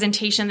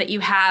representation that you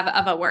have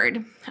of a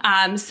word.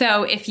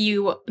 So if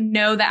you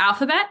know the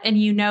alphabet and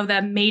you know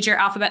the major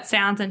alphabet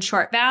sounds and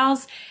short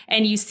vowels,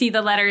 and you see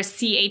the letters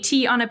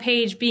CAT on a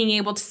page, being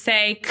able to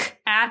say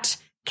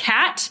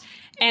cat,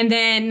 and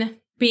then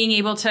being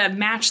able to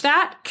match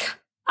that,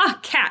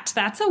 cat,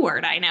 that's a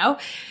word I know.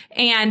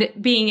 And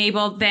being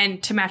able then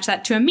to match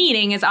that to a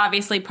meaning is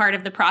obviously part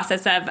of the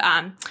process of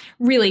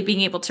really being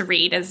able to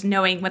read, as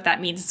knowing what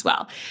that means as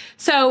well.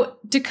 So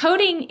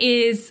decoding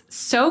is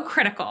so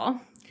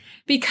critical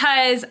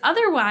because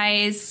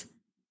otherwise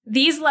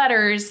these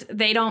letters,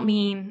 they don't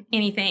mean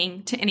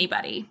anything to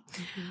anybody.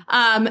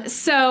 Mm-hmm.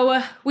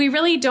 So we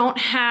really don't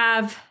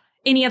have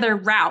any other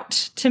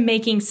route to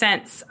making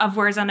sense of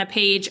words on a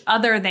page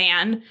other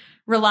than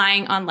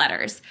relying on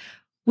letters.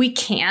 We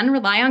can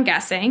rely on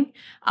guessing.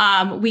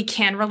 We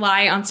can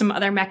rely on some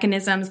other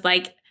mechanisms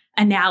like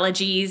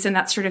analogies and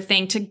that sort of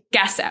thing to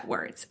guess at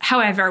words.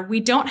 However, we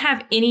don't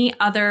have any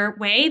other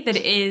way that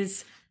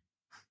is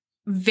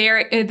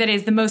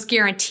the most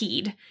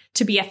guaranteed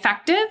to be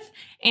effective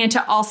and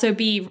to also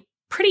be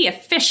pretty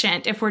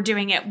efficient if we're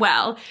doing it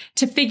well,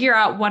 to figure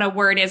out what a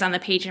word is on the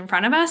page in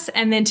front of us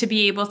and then to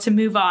be able to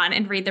move on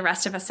and read the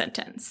rest of a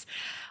sentence.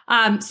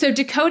 So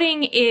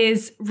decoding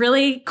is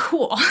really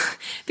cool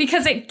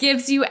because it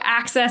gives you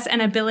access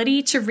and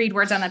ability to read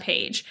words on the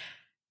page.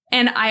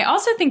 And I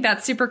also think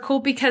that's super cool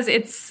because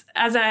it's,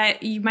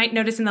 you might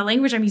notice in the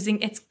language I'm using,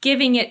 it's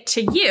giving it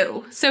to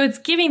you. So it's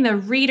giving the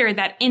reader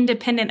that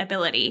independent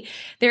ability.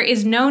 There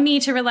is no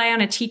need to rely on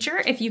a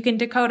teacher if you can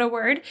decode a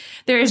word.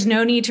 There is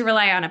no need to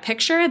rely on a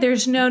picture.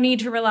 There's no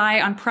need to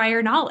rely on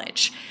prior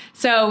knowledge.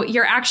 So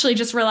you're actually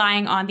just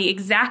relying on the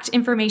exact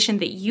information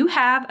that you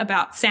have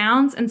about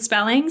sounds and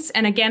spellings,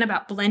 and again,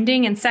 about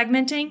blending and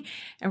segmenting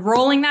and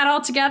rolling that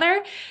all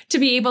together to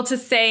be able to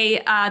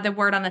say the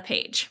word on the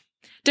page.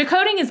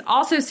 Decoding is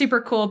also super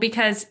cool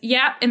because,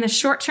 in the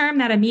short term,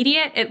 that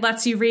immediate, it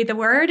lets you read the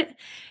word.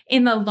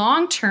 In the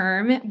long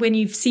term, when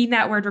you've seen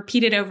that word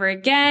repeated over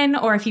again,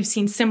 or if you've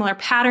seen similar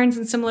patterns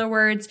in similar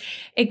words,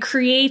 it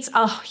creates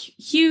a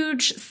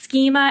huge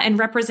schema and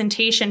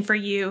representation for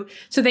you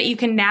so that you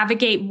can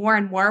navigate more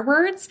and more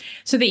words,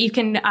 so that you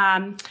can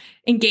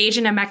engage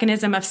in a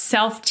mechanism of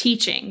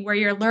self-teaching where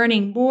you're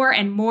learning more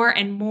and more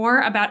and more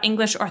about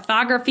English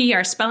orthography,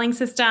 our spelling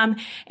system,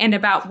 and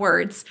about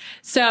words.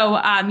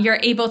 So you're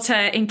able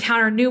to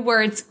encounter new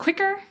words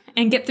quicker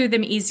and get through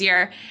them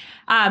easier.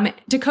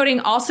 Decoding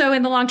also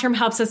in the long term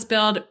helps us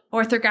build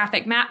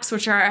orthographic maps,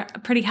 which are a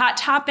pretty hot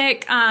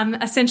topic.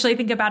 Essentially,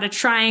 think about a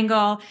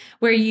triangle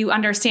where you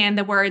understand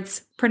the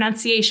word's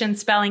pronunciation,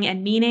 spelling,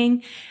 and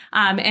meaning.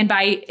 And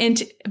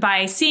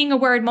by seeing a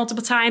word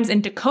multiple times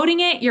and decoding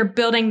it, you're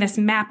building this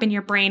map in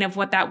your brain of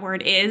what that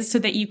word is so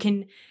that you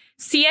can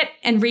see it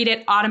and read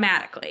it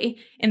automatically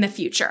in the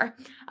future.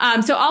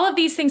 So all of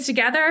these things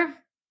together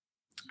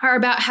are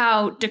about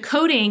how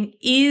decoding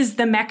is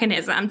the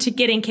mechanism to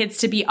getting kids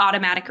to be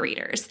automatic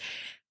readers.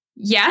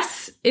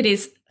 Yes, it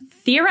is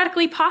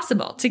theoretically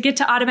possible to get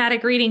to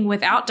automatic reading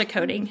without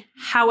decoding.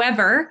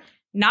 However,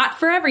 not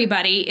for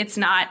everybody, it's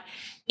not.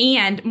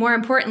 And more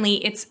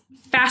importantly, it's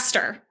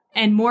faster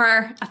and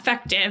more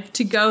effective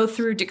to go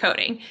through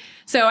decoding.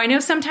 So I know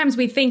sometimes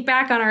we think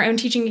back on our own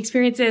teaching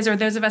experiences, or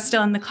those of us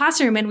still in the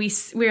classroom, and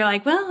we're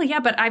like, well, yeah,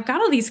 but I've got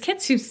all these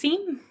kids who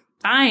seem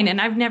fine, and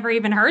I've never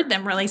even heard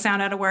them really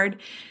sound out a word.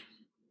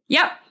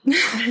 Yep.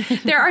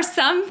 There are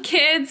some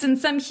kids and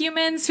some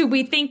humans who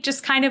we think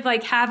just kind of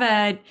like have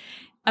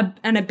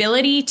an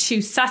ability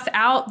to suss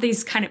out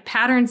these kind of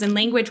patterns in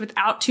language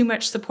without too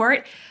much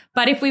support.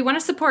 But if we want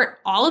to support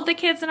all of the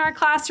kids in our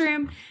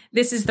classroom,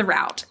 this is the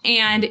route.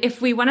 And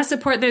if we want to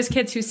support those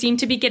kids who seem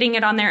to be getting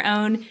it on their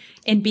own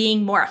and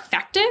being more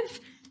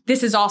effective,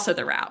 this is also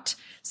the route.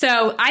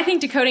 So I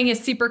think decoding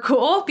is super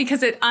cool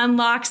because it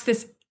unlocks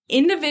this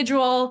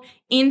individual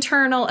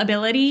internal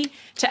ability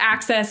to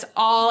access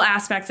all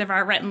aspects of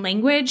our written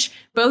language,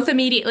 both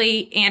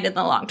immediately and in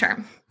the long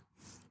term.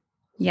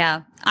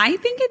 Yeah, I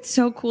think it's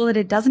so cool that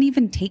it doesn't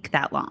even take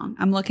that long.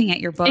 I'm looking at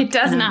your book. It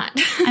does not.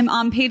 I'm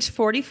on page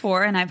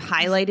 44 and I've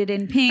highlighted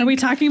in pink. Are we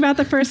talking about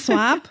the first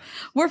swap?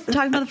 We're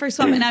talking about the first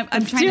swap, and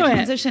I'm trying to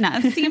transition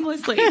us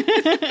seamlessly.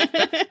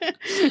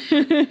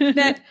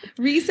 That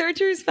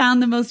researchers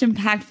found the most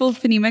impactful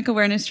phonemic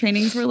awareness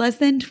trainings were less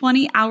than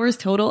 20 hours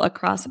total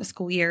across a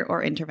school year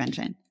or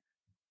intervention.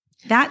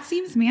 That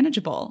seems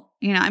manageable.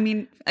 You know, I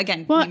mean,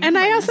 again. Well, and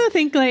I also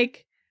think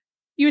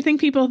you would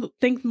think people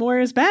think more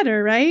is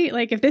better, right?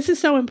 Like if this is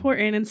so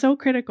important and so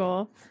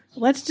critical,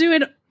 let's do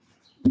it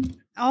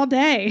all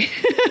day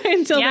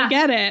until they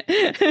get it.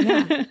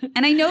 Yeah.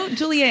 And I know,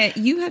 Julia,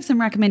 you have some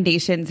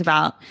recommendations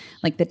about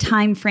like the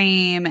time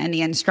frame and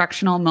the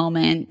instructional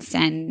moments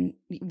and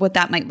what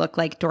that might look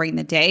like during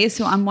the day.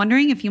 So I'm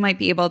wondering if you might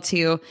be able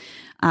to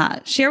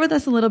share with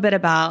us a little bit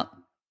about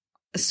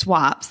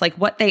swaps, like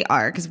what they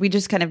are, because we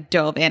just kind of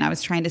dove in. I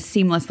was trying to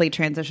seamlessly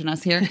transition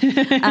us here.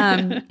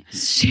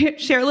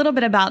 Share a little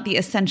bit about the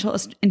essential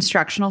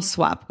instructional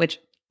swap, which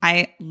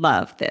I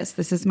love this.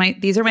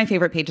 These are my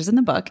favorite pages in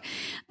the book.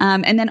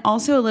 And then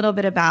also a little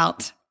bit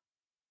about,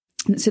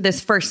 so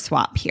this first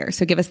swap here.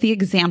 So give us the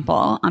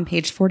example on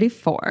page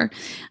 44,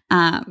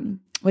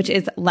 which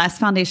is less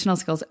foundational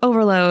skills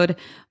overload,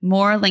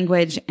 more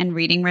language and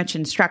reading rich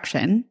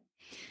instruction.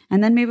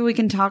 And then maybe we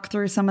can talk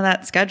through some of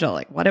that schedule,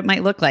 like what it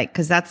might look like,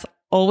 because that's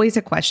always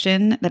a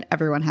question that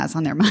everyone has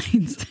on their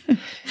minds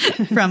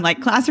from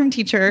like classroom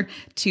teacher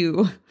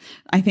to,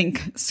 I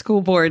think,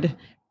 school board,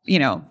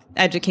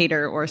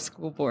 educator or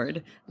school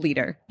board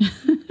leader.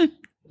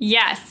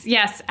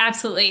 Yes,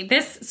 absolutely.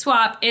 This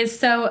swap is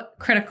so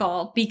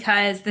critical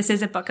because this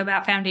is a book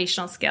about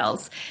foundational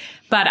skills.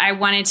 But I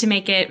wanted to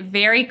make it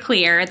very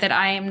clear that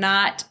I am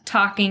not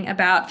talking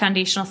about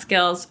foundational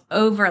skills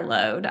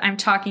overload. I'm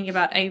talking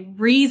about a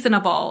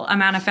reasonable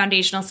amount of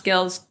foundational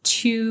skills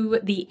to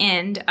the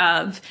end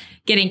of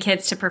getting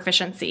kids to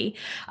proficiency.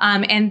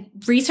 And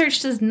research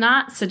does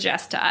not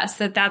suggest to us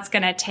that that's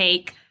going to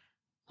take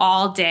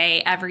all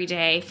day, every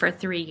day for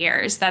 3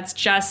 years. That's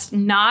just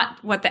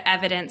not what the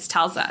evidence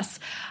tells us.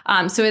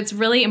 So it's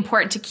really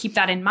important to keep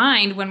that in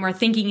mind when we're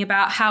thinking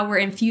about how we're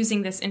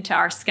infusing this into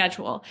our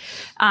schedule.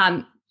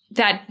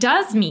 That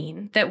does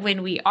mean that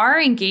when we are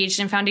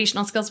engaged in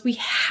foundational skills, we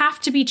have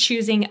to be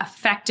choosing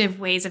effective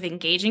ways of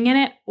engaging in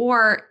it,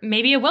 or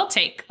maybe it will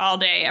take all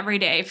day, every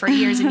day for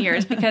years and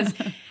years, because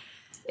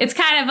it's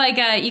kind of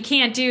like you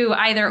can't do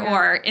either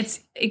or.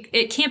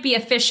 It can't be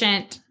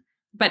efficient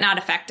but not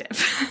effective.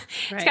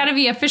 It's got to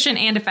be efficient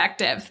and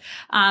effective.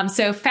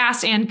 So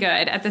fast and good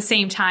at the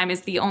same time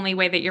is the only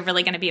way that you're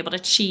really going to be able to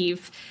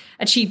achieve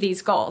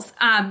these goals.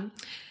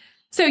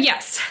 So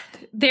yes,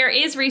 there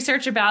is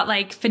research about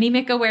like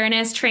phonemic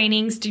awareness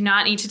trainings do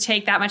not need to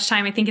take that much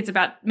time. I think it's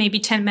about maybe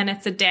 10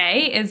 minutes a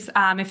day is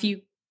if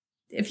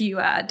you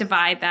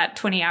divide that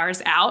 20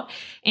 hours out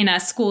in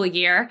a school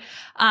year.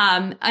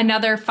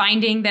 Another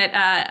finding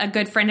that a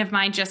good friend of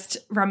mine just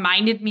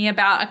reminded me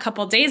about a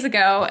couple days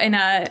ago in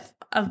a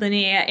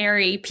Linnea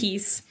Airy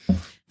piece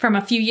from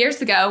a few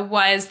years ago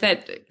was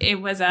that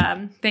it was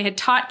they had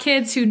taught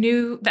kids who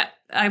knew that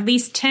at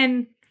least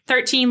 10,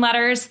 13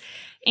 letters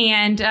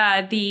and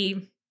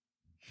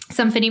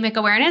some phonemic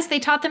awareness. They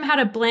taught them how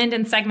to blend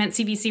and segment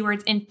CVC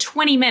words in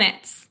 20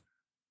 minutes.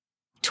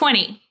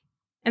 20.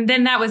 And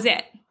then that was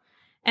it.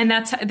 And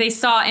they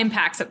saw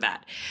impacts of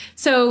that.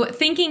 So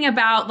thinking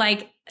about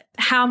like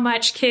how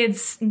much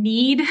kids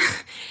need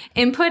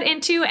input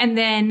into and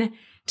then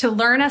to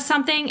learn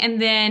something.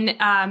 And then,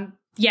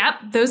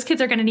 those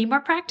kids are going to need more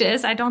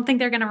practice. I don't think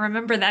they're going to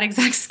remember that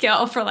exact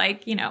skill for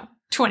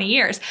 20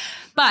 years.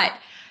 But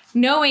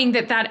knowing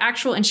that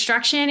actual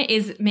instruction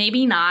is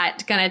maybe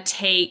not going to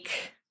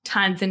take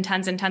tons and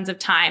tons and tons of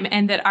time,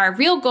 and that our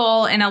real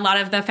goal in a lot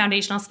of the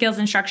foundational skills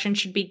instruction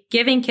should be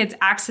giving kids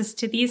access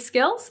to these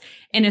skills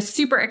in a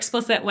super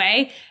explicit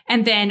way,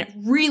 and then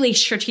really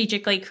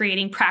strategically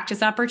creating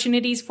practice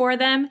opportunities for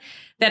them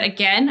that,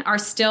 again, are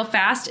still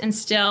fast and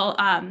still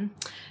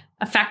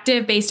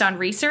effective based on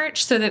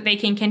research so that they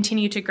can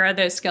continue to grow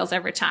those skills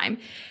over time.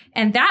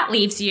 And that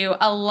leaves you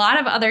a lot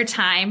of other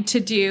time to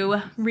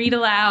do read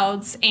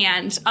alouds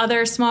and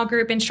other small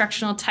group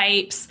instructional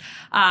types,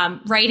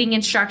 writing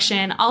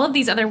instruction, all of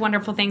these other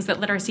wonderful things that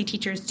literacy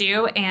teachers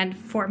do. And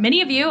for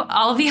many of you,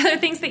 all of the other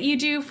things that you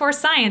do for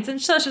science and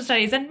social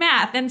studies and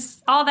math and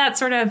all that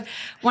sort of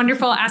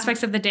wonderful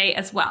aspects of the day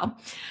as well.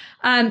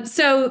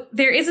 So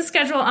there is a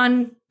schedule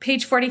on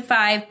page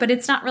 45, but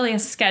it's not really a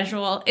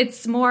schedule.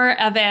 It's more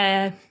of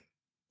a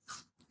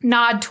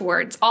nod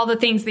towards all the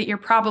things that you're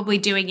probably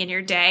doing in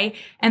your day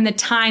and the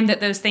time that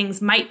those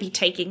things might be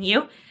taking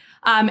you,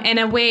 and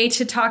a way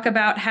to talk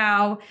about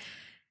how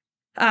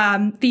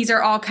these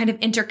are all kind of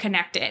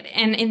interconnected.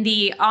 And in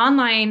the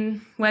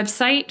online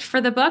website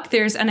for the book,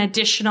 there's an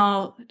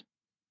additional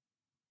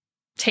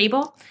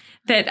table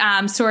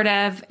that sort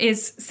of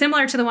is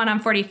similar to the one on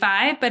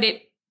 45, but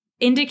it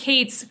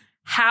indicates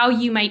how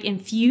you might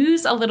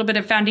infuse a little bit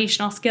of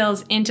foundational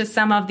skills into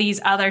some of these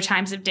other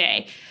times of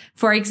day.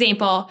 For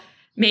example,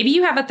 maybe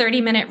you have a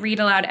 30-minute read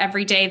aloud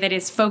every day that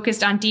is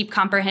focused on deep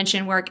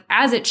comprehension work,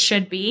 as it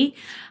should be.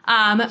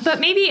 But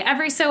maybe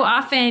every so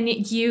often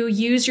you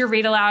use your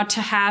read aloud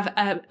to have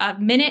a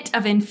minute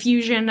of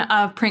infusion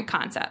of print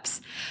concepts.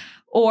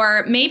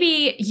 Or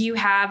maybe you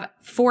have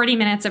 40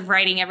 minutes of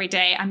writing every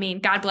day. I mean,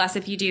 God bless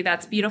if you do,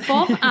 that's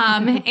beautiful.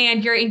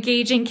 And you're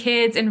engaging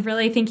kids and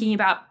really thinking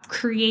about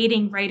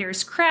creating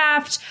writer's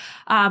craft,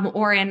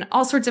 or in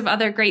all sorts of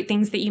other great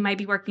things that you might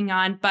be working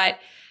on. But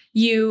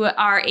you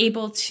are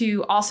able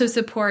to also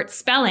support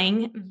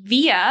spelling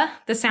via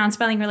the sound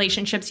spelling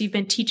relationships you've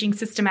been teaching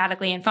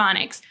systematically in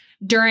phonics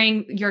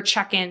during your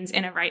check-ins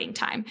in a writing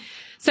time.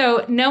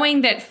 So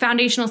knowing that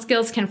foundational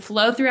skills can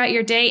flow throughout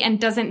your day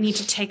and doesn't need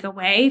to take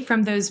away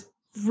from those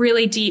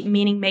really deep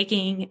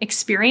meaning-making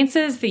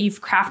experiences that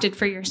you've crafted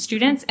for your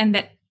students and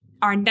that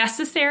are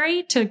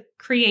necessary to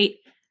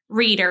create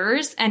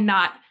readers and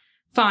not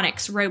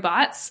phonics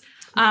robots,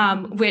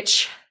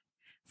 which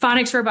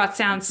phonics robots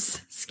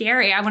sounds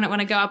scary. I wouldn't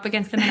want to go up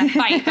against them in a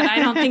fight, but I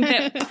don't think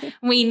that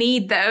we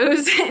need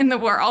those in the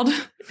world.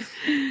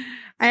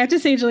 I have to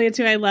say, Julia,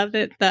 too, I love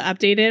that the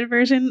updated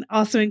version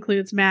also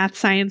includes math,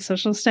 science,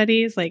 social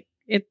studies. Like,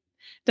 it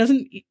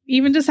doesn't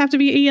even just have to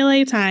be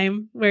ELA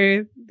time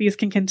where these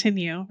can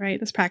continue, right?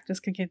 This practice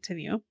can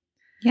continue.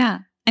 Yeah.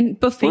 And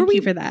before Thank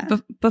you for that.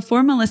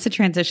 Before Melissa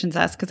transitions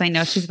us, because I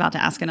know she's about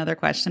to ask another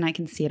question, I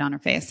can see it on her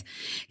face.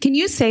 Can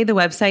you say the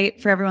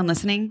website for everyone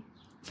listening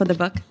for the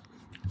book?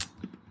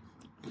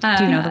 Do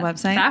you know the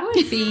website? That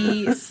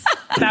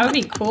would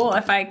be cool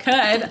if I could.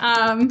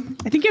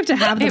 I think you have to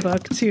have the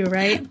book too,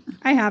 right?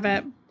 I have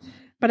it.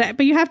 But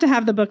you have to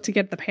have the book to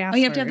get the password. Oh,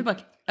 you have to have the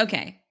book.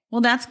 Okay.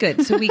 Well, that's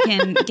good. So we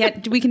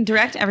can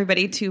direct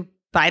everybody to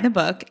buy the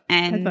book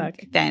and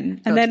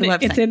then go to the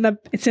website.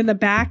 It's in the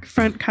back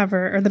front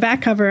cover or the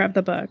back cover of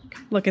the book.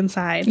 Look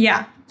inside.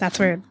 Yeah. That's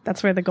where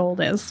the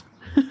gold is.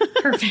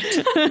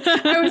 Perfect.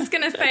 I was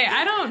going to say,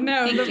 I don't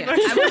know. I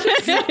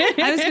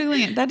was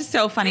Googling it. That is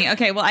so funny.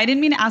 Okay. Well, I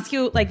didn't mean to ask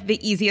you like the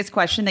easiest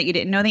question that you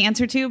didn't know the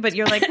answer to, but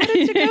you're like, what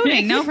is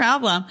decoding? No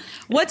problem.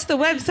 What's the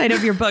website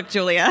of your book,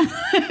 Julia?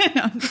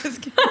 No, I'm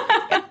just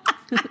kidding.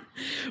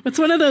 It's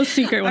one of those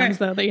secret ones,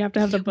 though, that you have to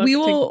have the book.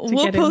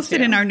 We'll post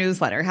it in our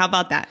newsletter. How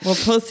about that? We'll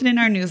post it in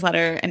our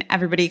newsletter, and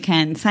everybody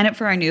can sign up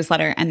for our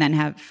newsletter and then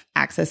have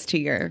access to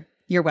your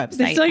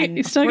website.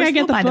 You still gotta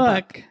get the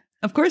book.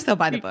 Of course, they'll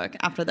buy the book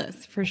after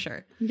this, for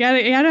sure. You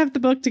gotta have the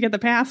book to get the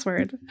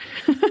password.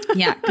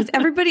 Yeah, because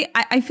everybody,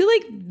 I feel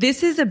like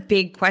this is a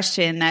big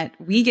question that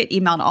we get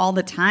emailed all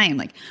the time.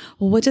 Like,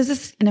 well, what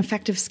does an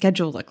effective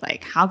schedule look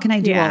like? How can I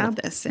do all of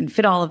this and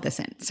fit all of this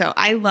in? So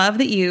I love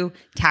that you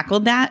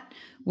tackled that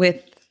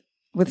with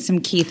some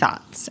key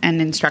thoughts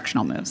and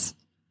instructional moves.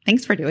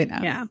 Thanks for doing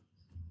that. Yeah.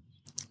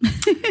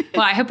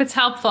 Well, I hope it's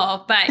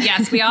helpful. But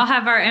yes, we all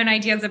have our own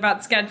ideas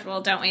about schedule,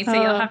 don't we? So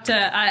you'll have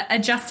to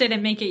adjust it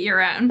and make it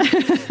your own.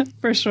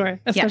 For sure.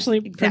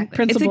 Especially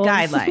principles. It's a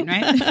guideline,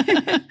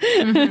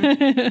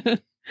 right?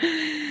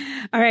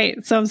 All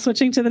right. So I'm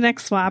switching to the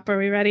next swap. Are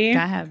we ready? Go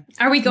ahead.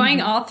 Are we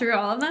going all through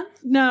all of them?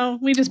 No,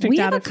 we just picked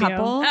out a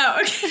couple. Oh,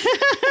 okay.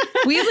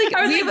 We have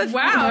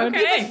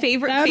a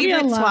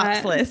favorite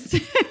swaps list.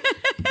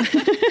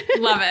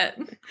 Love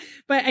it.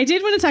 But I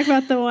did want to talk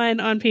about the one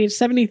on page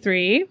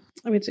 73,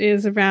 which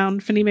is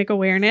around phonemic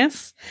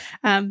awareness.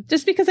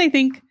 Just because I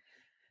think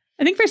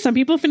for some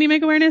people,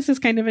 phonemic awareness is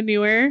kind of a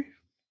newer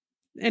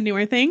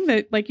thing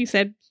that, like you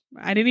said,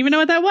 I didn't even know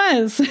what that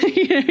was,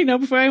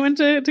 before I went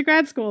to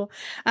grad school.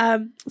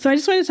 So I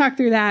just wanted to talk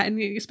through that.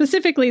 And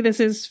specifically, this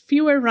is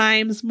fewer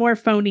rhymes, more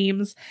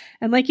phonemes.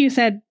 And like you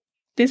said,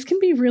 this can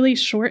be really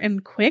short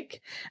and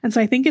quick. And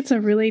so I think it's a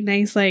really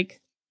nice,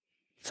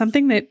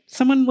 something that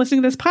someone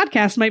listening to this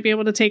podcast might be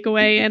able to take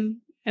away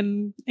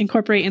and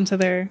incorporate into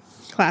their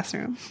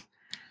classroom.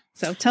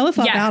 So tell us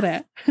all about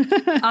it.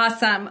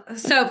 Awesome.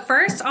 So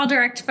first, I'll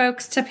direct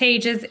folks to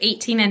pages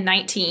 18 and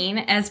 19,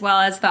 as well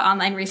as the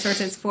online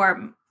resources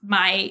for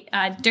my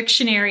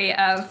dictionary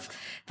of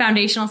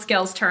foundational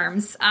skills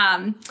terms.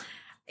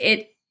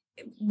 It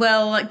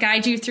will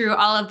guide you through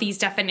all of these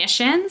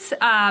definitions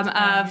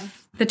of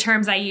the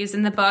terms I use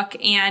in the book,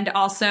 and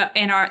also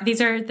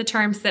these are the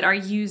terms that are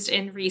used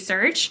in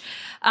research.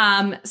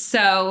 For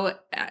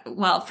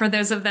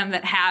those of them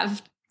that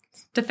have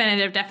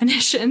definitive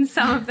definitions,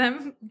 some of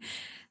them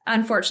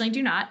unfortunately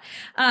do not.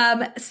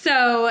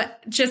 So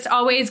just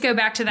always go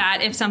back to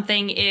that if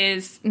something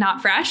is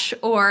not fresh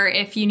or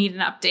if you need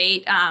an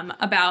update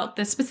about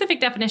the specific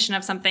definition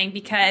of something,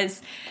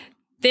 because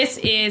this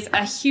is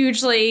a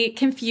hugely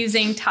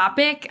confusing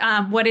topic.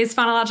 What is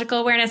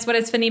phonological awareness? What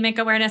is phonemic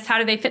awareness? How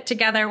do they fit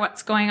together?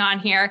 What's going on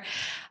here?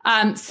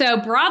 So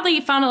broadly,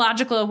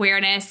 phonological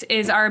awareness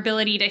is our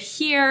ability to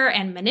hear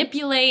and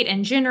manipulate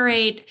and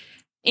generate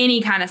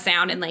any kind of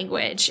sound in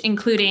language,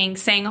 including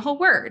saying a whole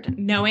word,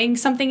 knowing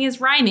something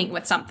is rhyming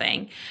with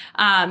something,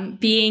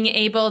 being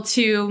able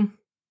to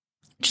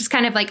just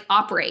kind of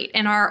operate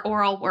in our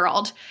oral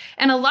world.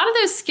 And a lot of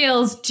those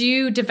skills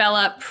do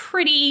develop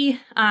pretty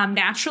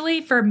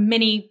naturally for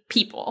many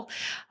people.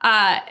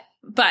 But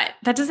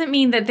that doesn't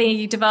mean that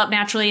they develop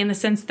naturally in the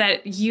sense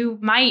that you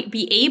might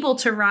be able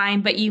to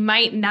rhyme, but you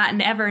might not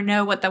ever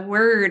know what the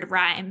word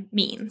rhyme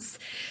means.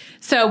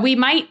 So we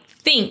might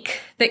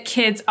think that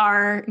kids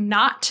are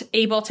not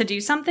able to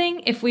do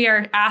something if we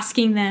are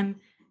asking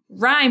them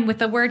rhyme with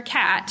the word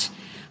cat,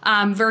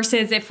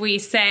 versus if we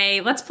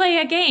say, let's play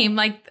a game.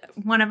 Like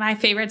one of my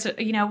favorites,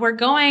 we're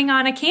going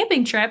on a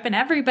camping trip and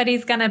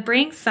everybody's going to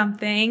bring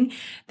something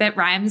that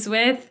rhymes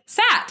with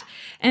sat.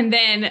 And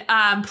then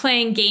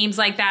playing games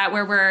like that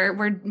where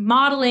we're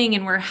modeling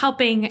and we're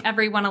helping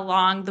everyone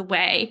along the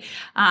way.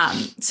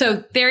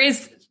 So there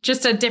is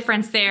just a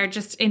difference there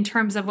just in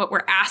terms of what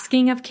we're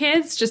asking of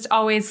kids. Just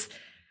always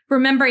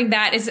remembering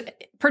that is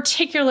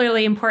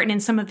particularly important in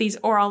some of these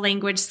oral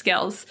language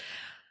skills.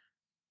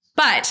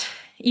 But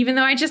even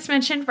though I just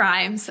mentioned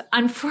rhymes,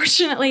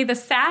 unfortunately, the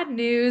sad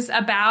news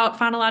about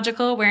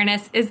phonological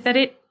awareness is that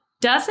it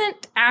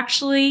doesn't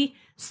actually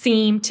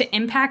seem to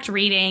impact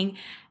reading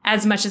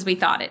as much as we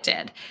thought it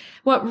did.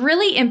 What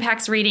really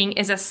impacts reading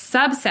is a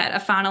subset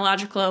of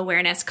phonological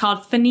awareness called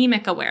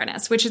phonemic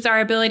awareness, which is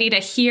our ability to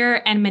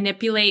hear and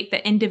manipulate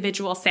the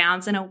individual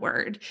sounds in a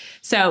word.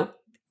 So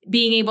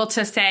being able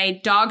to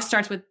say dog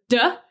starts with D,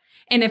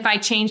 and if I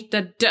change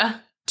the D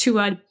to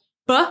a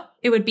B,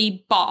 it would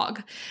be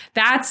bog.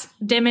 That's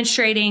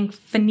demonstrating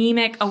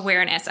phonemic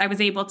awareness. I was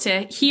able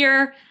to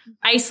hear,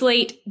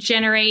 isolate,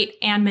 generate,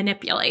 and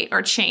manipulate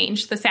or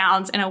change the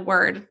sounds in a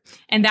word.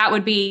 And that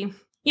would be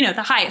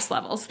the highest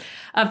levels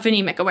of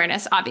phonemic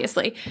awareness,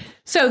 obviously.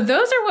 So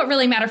those are what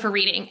really matter for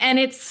reading. And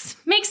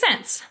makes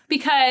sense,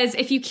 because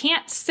if you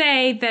can't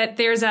say that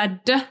there's a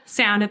D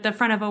sound at the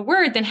front of a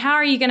word, then how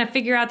are you going to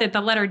figure out that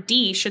the letter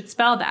D should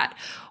spell that?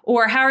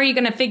 Or how are you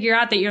going to figure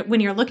out that when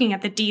you're looking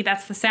at the D,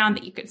 that's the sound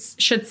that you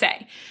should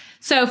say?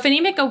 So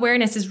phonemic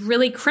awareness is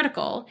really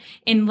critical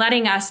in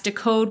letting us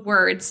decode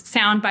words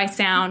sound by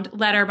sound,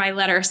 letter by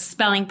letter,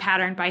 spelling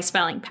pattern by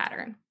spelling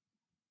pattern.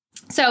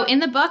 So in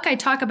the book, I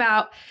talk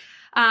about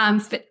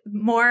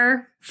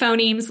more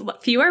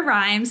phonemes, fewer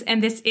rhymes.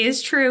 And this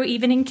is true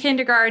even in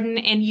kindergarten.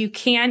 And you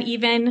can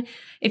even,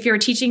 if you're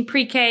teaching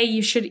pre-K,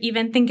 you should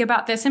even think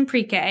about this in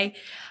pre-K,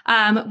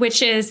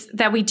 which is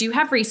that we do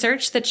have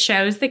research that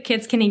shows that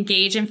kids can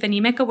engage in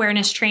phonemic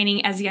awareness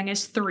training as young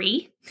as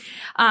 3.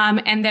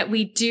 And that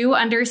we do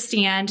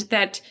understand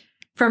that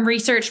from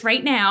research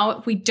right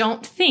now, we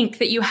don't think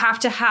that you have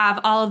to have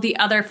all of the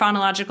other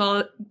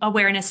phonological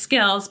awareness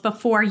skills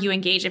before you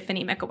engage in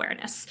phonemic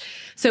awareness.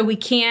 So we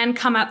can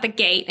come out the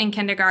gate in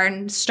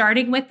kindergarten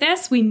starting with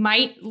this. We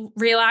might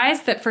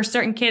realize that for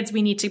certain kids,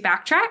 we need to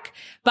backtrack.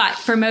 But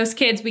for most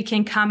kids, we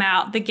can come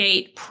out the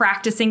gate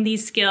practicing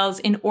these skills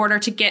in order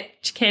to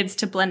get kids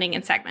to blending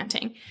and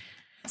segmenting.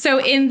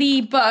 So in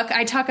the book,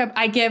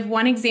 I give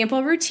one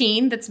example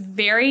routine that's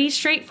very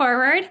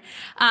straightforward.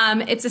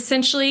 It's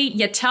essentially,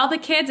 you tell the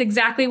kids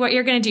exactly what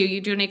you're going to do.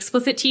 You do an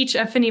explicit teach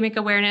of phonemic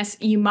awareness.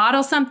 You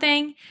model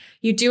something.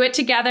 You do it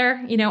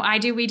together. I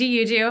do, we do,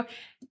 you do.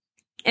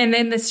 And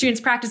then the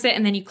students practice it,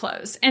 and then you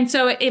close. And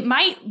so it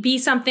might be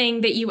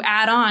something that you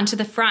add on to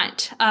the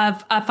front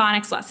of a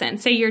phonics lesson.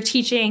 Say you're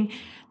teaching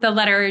the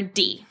letter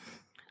D.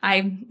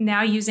 I'm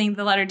now using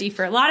the letter D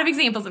for a lot of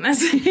examples in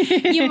this.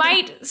 You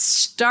might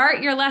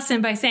start your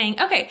lesson by saying,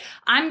 okay,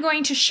 I'm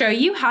going to show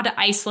you how to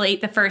isolate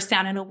the first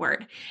sound in a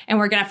word. And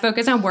we're going to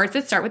focus on words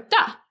that start with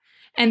da.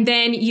 And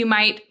then you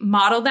might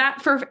model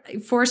that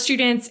for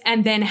students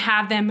and then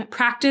have them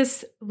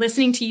practice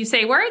listening to you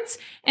say words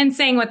and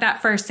saying what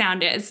that first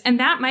sound is. And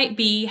that might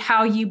be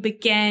how you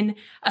begin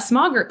a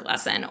small group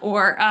lesson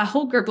or a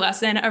whole group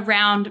lesson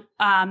around,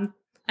 and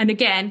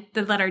again,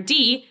 the letter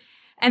D.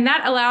 And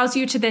that allows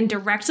you to then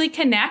directly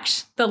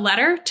connect the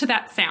letter to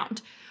that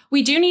sound.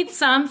 We do need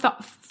some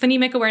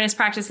phonemic awareness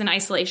practice in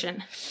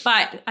isolation,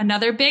 but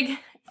another big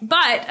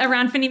but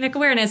around phonemic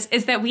awareness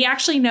is that we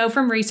actually know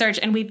from research,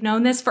 and we've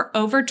known this for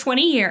over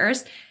 20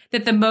 years,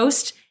 that the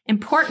most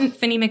important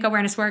phonemic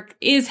awareness work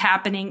is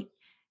happening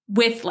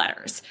with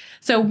letters.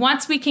 So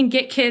once we can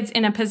get kids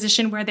in a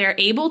position where they're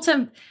able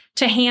to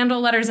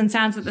handle letters and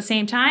sounds at the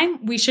same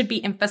time, we should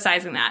be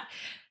emphasizing that.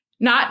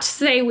 Not to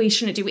say we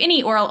shouldn't do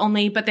any oral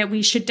only, but that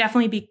we should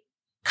definitely be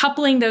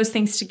coupling those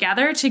things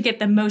together to get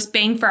the most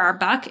bang for our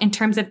buck in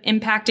terms of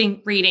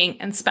impacting reading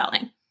and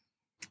spelling.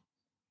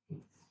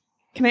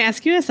 Can I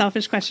ask you a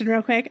selfish question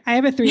real quick? I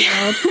have a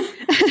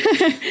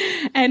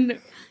 3-year-old and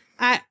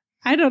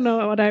I don't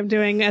know what I'm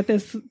doing at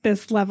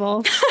this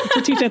level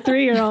to teach a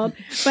 3-year-old,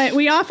 but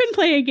we often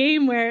play a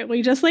game where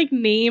we just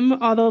name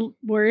all the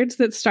words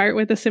that start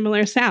with a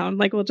similar sound.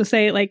 Like we'll just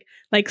say like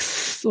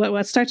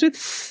what starts with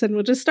s, and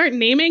we'll just start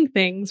naming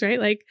things, right?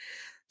 Like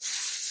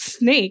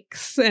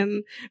snakes,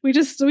 and we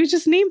just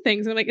name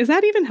things. I'm like, is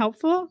that even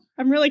helpful?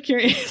 I'm really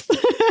curious.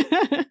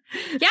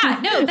 Yeah,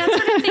 no, that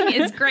sort of thing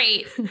is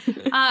great.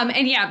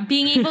 And yeah,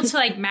 being able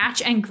to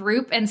match and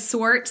group and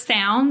sort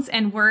sounds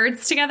and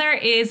words together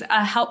is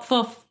a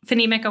helpful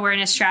phonemic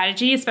awareness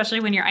strategy, especially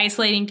when you're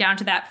isolating down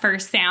to that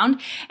first sound.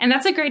 And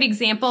that's a great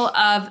example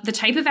of the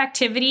type of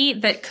activity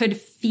that could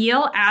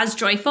feel as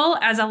joyful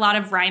as a lot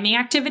of rhyming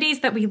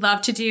activities that we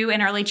love to do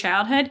in early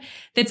childhood.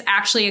 That's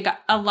actually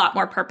a lot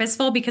more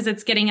purposeful because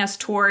it's getting us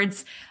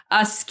towards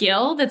a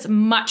skill that's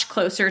much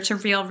closer to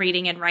real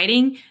reading and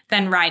writing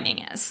than rhyming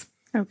is.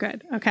 Oh,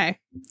 good. Okay.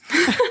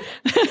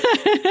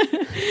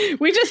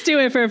 We just do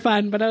it for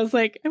fun, but I was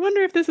like, I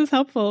wonder if this is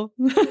helpful.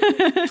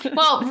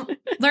 Well,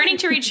 learning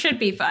to read should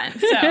be fun.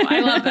 So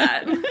I love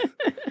that.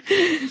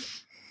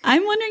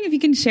 I'm wondering if you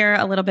can share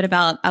a little bit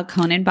about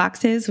Alconen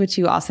boxes, which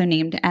you also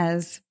named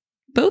as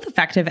both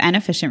effective and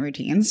efficient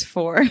routines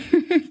for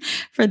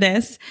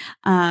this.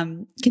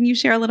 Can you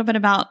share a little bit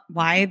about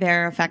why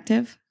they're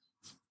effective?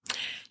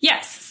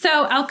 Yes.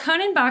 So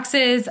Alconen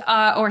boxes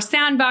or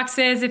sound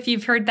boxes, if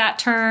you've heard that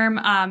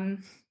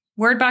term,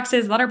 word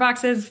boxes, letter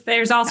boxes,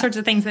 there's all sorts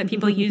of things that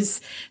people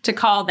use to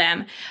call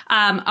them,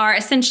 are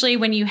essentially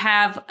when you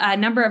have a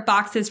number of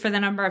boxes for the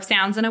number of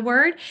sounds in a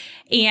word.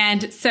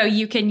 And so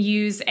you can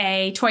use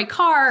a toy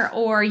car,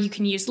 or you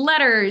can use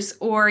letters,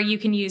 or you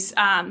can use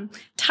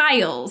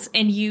tiles,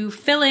 and you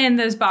fill in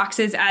those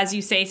boxes as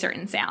you say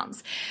certain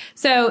sounds.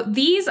 So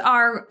these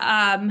are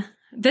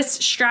this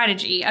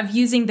strategy of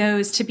using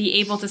those to be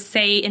able to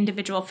say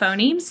individual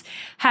phonemes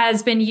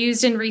has been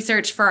used in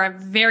research for a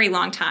very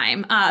long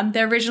time.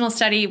 The original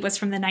study was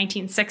from the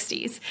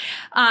 1960s.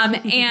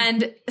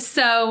 And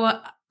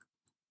so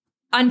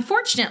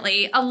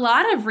unfortunately, a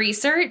lot of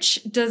research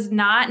does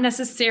not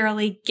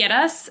necessarily get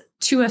us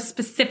to a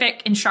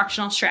specific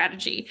instructional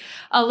strategy.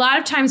 A lot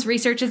of times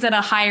research is at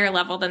a higher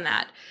level than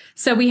that.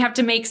 So we have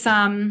to make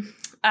some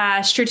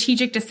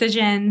strategic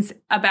decisions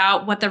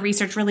about what the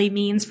research really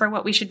means for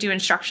what we should do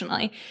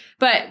instructionally.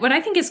 But what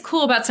I think is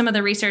cool about some of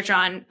the research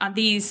on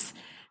this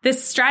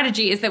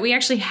strategy is that we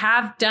actually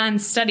have done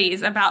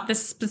studies about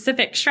this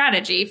specific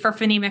strategy for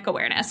phonemic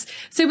awareness.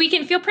 So we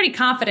can feel pretty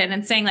confident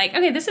in saying like,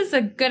 okay, this is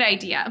a good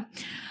idea.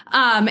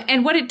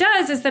 And what it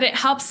does is that it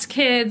helps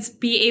kids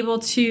be able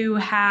to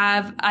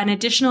have an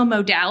additional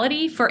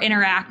modality for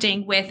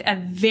interacting with a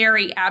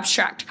very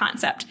abstract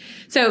concept.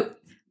 So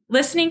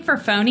listening for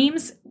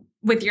phonemes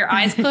with your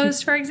eyes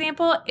closed, for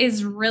example,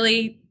 is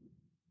really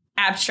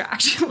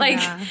abstract.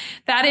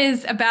 That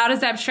is about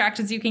as abstract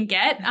as you can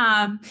get,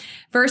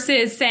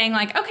 versus saying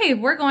like, okay,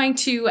 we're going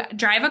to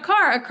drive a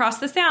car across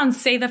the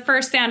sounds, say the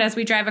first sound as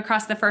we drive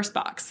across the first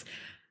box.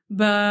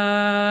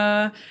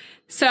 And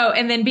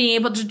then being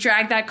able to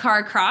drag that car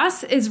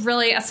across is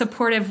really a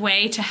supportive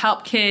way to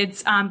help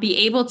kids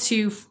be able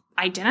to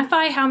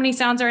identify how many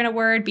sounds are in a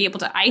word, be able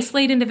to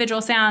isolate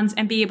individual sounds,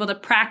 and be able to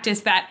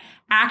practice that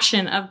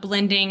action of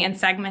blending and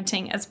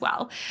segmenting as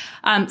well.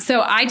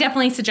 So I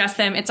definitely suggest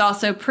them. It's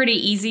also pretty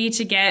easy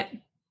to get,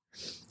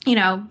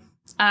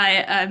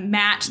 a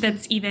mat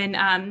that's even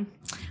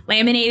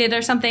laminated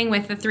or something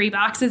with the 3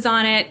 boxes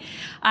on it.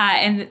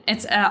 And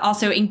it's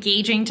also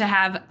engaging to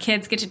have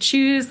kids get to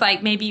choose.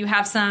 Like maybe you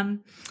have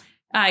some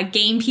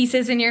game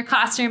pieces in your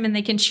classroom and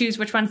they can choose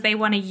which ones they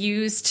want to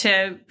use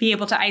to be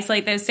able to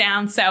isolate those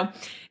sounds. So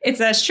it's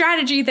a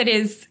strategy that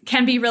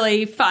can be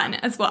really fun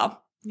as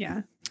well.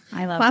 Yeah.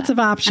 I love lots of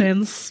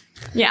options.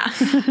 Yeah.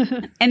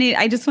 And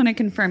I just want to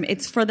confirm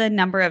it's for the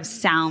number of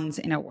sounds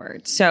in a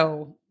word.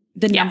 So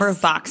the number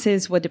of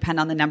boxes would depend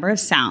on the number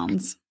of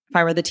sounds. If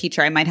I were the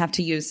teacher, I might have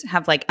to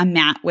have like a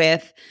mat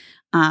with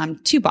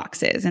 2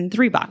 boxes and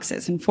 3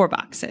 boxes and 4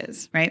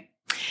 boxes, right?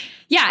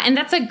 Yeah. And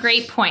that's a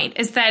great point,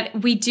 is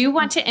that we do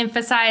want to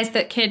emphasize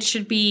that kids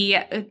should be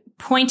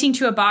pointing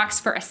to a box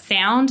for a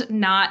sound,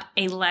 not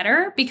a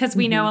letter, because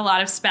we know a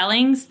lot of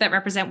spellings that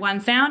represent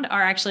one sound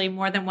are actually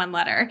more than one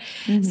letter.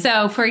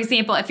 So for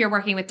example, if you're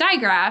working with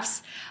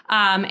digraphs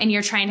and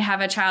you're trying to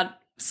have a child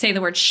say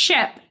the word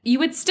ship, you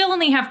would still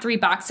only have 3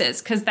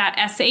 boxes because that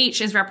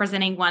SH is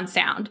representing one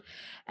sound.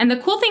 And the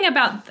cool thing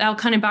about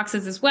Elkonin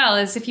boxes as well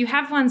is if you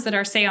have ones that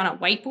are, say, on a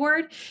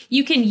whiteboard,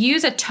 you can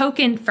use a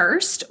token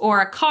first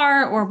or a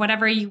car or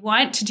whatever you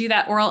want to do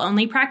that oral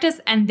only practice.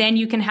 And then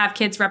you can have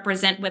kids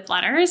represent with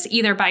letters,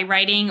 either by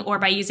writing or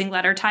by using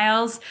letter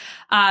tiles,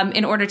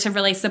 in order to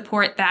really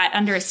support that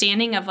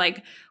understanding of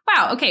like,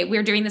 wow, okay,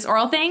 we're doing this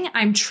oral thing.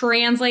 I'm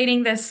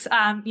translating this,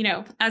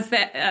 as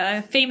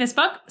the famous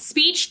book,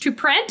 speech to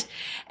print.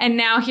 And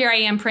now here I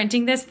am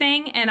printing this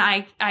thing. And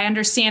I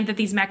understand that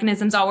these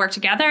mechanisms all work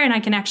together and I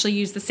can actually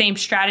use the same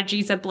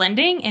strategies of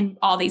blending in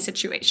all these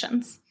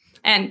situations.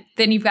 And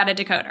then you've got a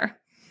decoder.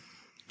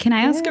 Can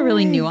I ask a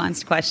really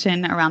nuanced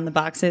question around the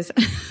boxes?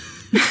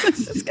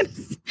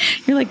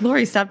 You're like,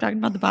 Lori, stop talking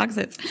about the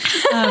boxes.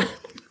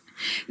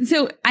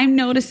 So I'm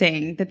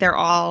noticing that they're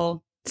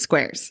all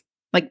squares.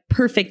 Like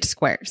perfect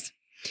squares.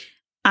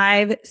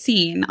 I've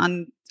seen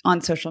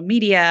on social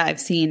media, I've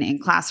seen in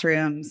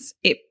classrooms,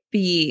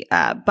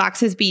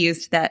 boxes be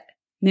used that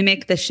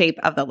mimic the shape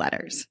of the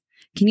letters.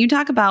 Can you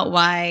talk about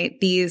why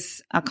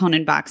these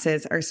Elkonin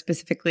boxes are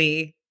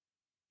specifically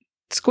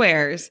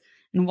squares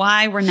and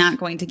why we're not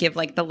going to give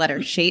like the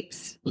letter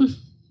shapes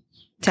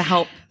to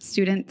help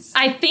students?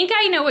 I think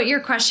I know what your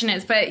question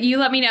is, but you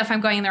let me know if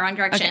I'm going in the wrong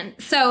direction. Okay.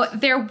 So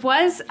there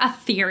was a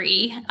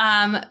theory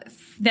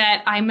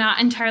that I'm not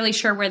entirely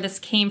sure where this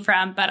came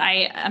from, but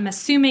I am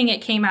assuming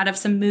it came out of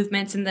some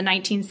movements in the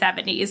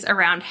 1970s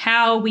around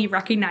how we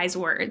recognize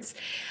words.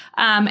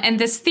 And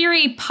this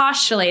theory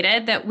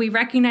postulated that we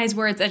recognize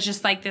words as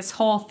just like this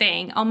whole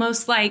thing,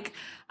 almost like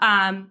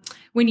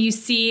when you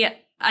see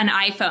an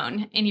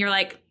iPhone and you're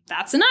like,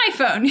 that's an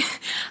iPhone.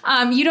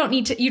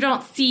 You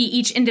don't see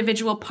each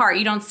individual part.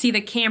 You don't see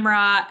the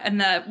camera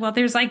and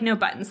there's like no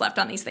buttons left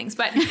on these things,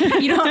 but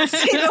you don't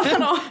see the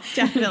little,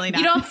 definitely not.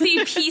 You don't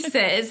see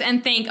pieces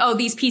and think, oh,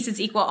 these pieces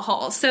equal a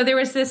whole. So there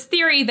was this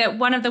theory that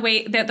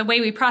the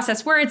way we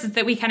process words is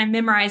that we kind of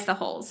memorize the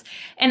wholes.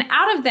 And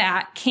out of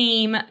that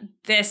came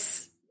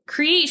this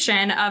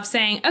creation of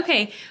saying,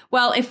 okay,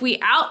 well, if we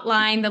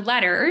outline the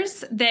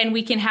letters, then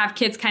we can have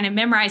kids kind of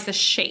memorize the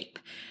shape.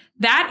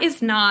 That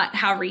is not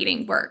how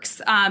reading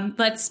works.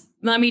 Let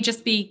me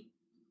just be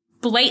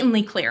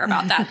blatantly clear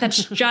about that.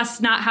 That's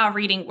just not how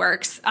reading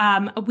works.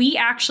 We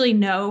actually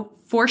know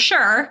for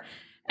sure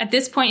at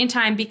this point in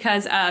time,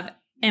 because of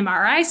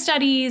MRI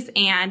studies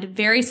and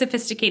very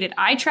sophisticated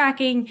eye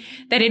tracking,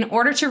 that in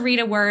order to read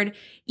a word,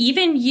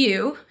 even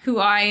you, who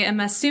I am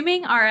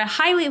assuming are a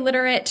highly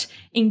literate,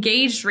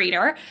 engaged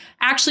reader,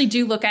 actually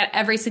do look at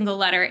every single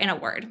letter in a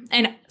word.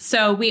 And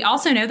so we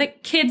also know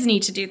that kids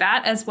need to do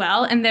that as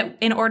well. And that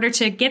in order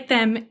to get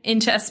them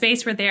into a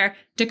space where they're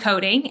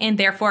decoding and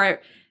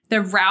therefore the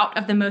route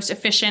of the most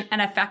efficient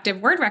and effective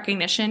word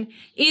recognition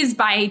is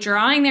by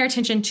drawing their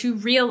attention to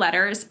real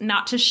letters,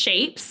 not to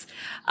shapes,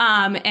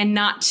 and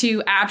not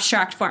to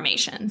abstract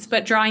formations,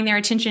 but drawing their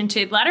attention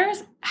to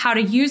letters, how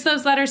to use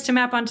those letters to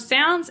map onto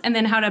sounds, and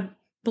then how to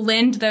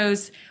blend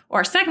those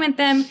or segment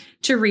them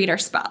to read or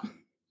spell.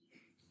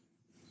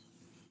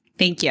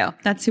 Thank you.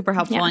 That's super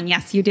helpful. Yeah. And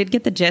yes, you did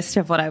get the gist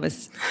of what I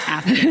was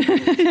asking.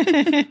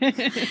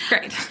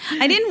 Great.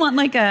 I didn't want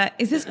like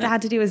is this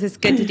bad to do? Is this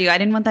good to do? I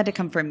didn't want that to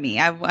come from me.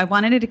 I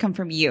wanted it to come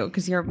from you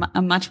because you're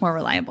a much more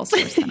reliable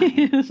source than I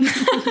am.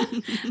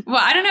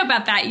 Well, I don't know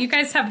about that. You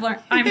guys have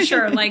learned, I'm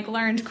sure,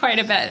 learned quite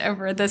a bit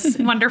over this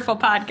wonderful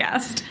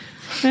podcast.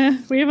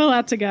 We have a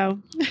lot to go.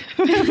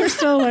 We're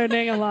still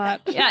learning a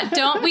lot. Yeah,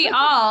 don't we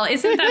all?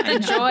 Isn't that the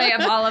joy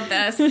of all of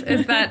this?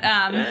 Is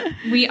that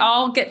we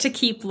all get to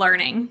keep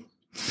learning.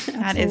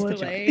 That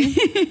Absolutely. Is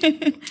the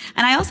joy.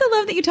 And I also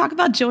love that you talk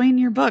about joy in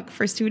your book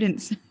for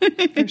students.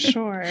 For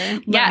sure.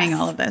 Learning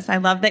all of this. I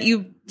love that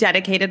you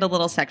dedicated a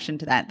little section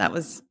to that. That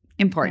was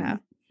important. Yeah. All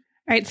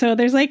right. So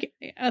there's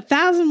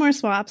 1,000 more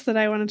swaps that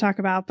I want to talk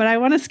about, but I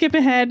want to skip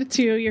ahead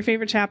to your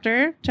favorite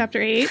chapter, chapter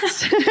 8.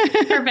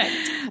 Perfect.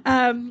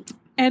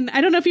 And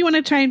I don't know if you want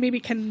to try and maybe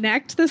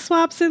connect the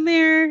swaps in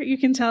there. You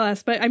can tell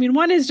us. But I mean,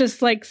 one is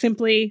just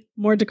simply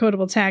more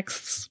decodable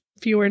texts,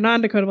 fewer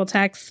non-decodable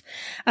texts.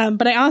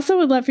 But I also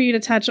would love for you to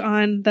touch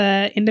on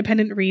the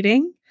independent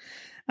reading,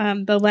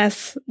 the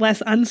less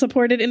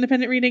unsupported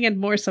independent reading and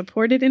more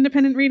supported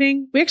independent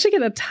reading. We actually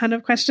get a ton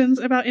of questions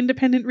about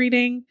independent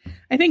reading,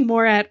 I think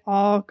more at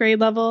all grade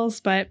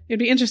levels, but it'd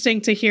be interesting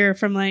to hear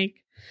from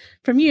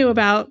you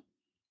about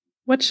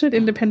what should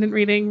independent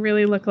reading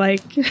really look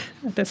like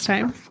at this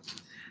time.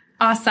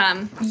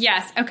 Awesome.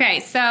 Yes.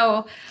 Okay.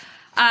 So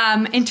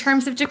in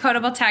terms of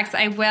decodable text,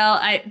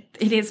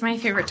 it is my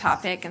favorite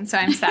topic, and so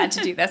I'm sad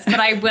to do this, but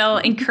I will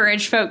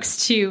encourage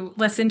folks to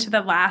listen to the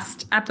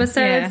last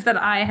episodes that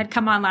I had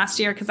come on last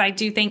year, because I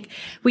do think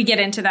we get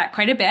into that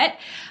quite a bit.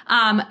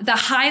 The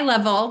high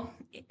level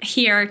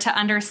here to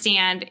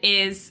understand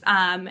is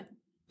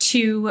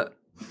to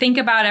think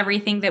about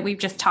everything that we've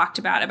just talked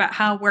about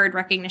how word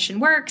recognition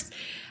works.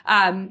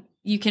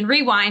 You can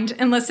rewind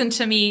and listen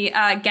to me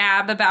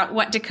gab about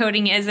what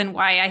decoding is and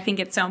why I think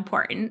it's so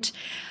important.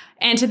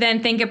 And to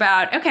then think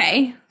about,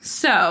 okay,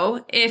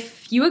 so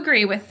if you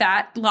agree with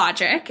that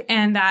logic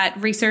and that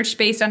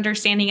research-based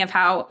understanding of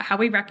how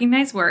we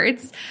recognize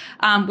words,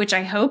 which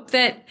I hope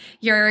that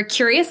you're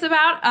curious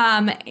about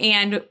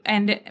and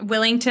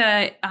willing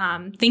to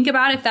think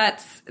about if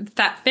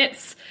that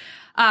fits,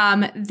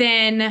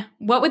 then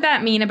what would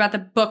that mean about the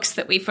books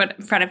that we put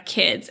in front of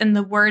kids and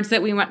the words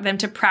that we want them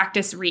to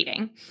practice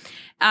reading?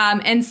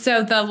 And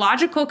so the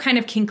logical kind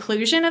of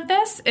conclusion of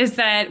this is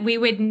that we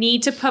would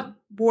need to put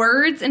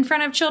words in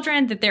front of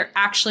children that they're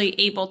actually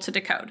able to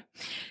decode.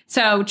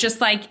 So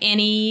just like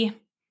anything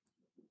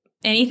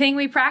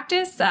we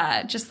practice,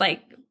 just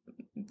like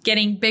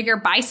getting bigger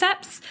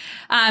biceps,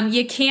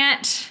 you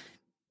can't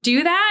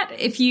do that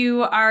if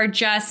you are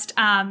just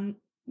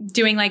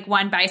doing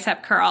one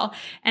bicep curl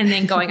and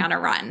then going on a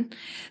run.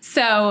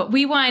 So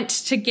we want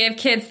to give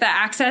kids the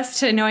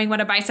access to knowing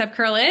what a bicep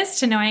curl is,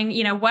 to knowing,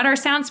 what are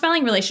sound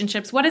spelling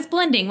relationships, what is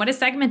blending, what is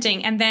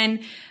segmenting, and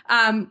then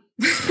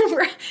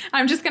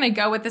I'm just going to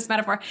go with this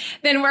metaphor.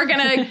 Then we're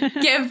going to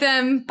give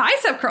them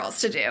bicep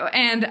curls to do.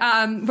 And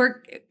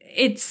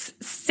it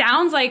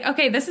sounds like,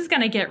 okay, this is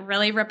going to get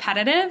really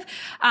repetitive.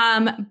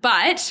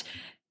 But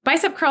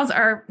bicep curls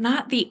are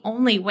not the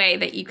only way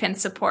that you can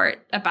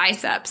support a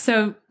bicep.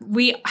 So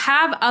we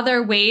have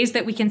other ways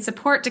that we can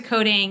support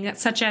decoding,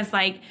 such as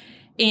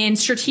in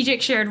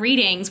strategic shared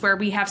readings where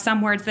we have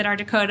some words that are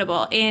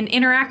decodable, in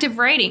interactive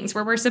writings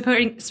where we're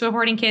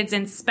supporting kids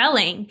in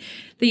spelling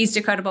these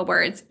decodable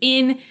words,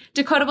 in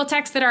decodable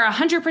texts that are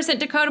 100%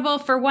 decodable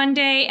for one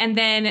day, and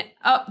then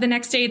the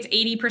next day it's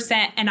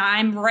 80%, and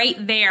I'm right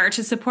there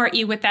to support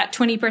you with that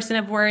 20%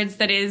 of words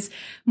that is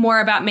more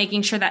about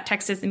making sure that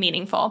text is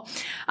meaningful.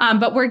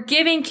 But we're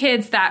giving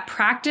kids that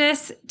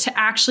practice to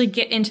actually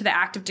get into the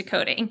act of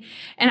decoding.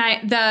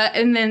 And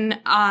then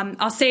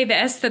I'll say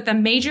this, that the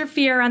major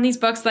fear on these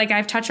books, like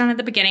I've touched on at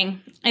the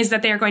beginning, is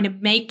that they are going to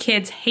make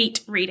kids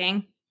hate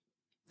reading.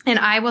 And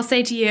I will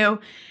say to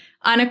you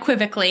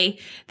unequivocally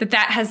that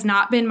has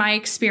not been my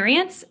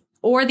experience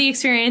or the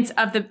experience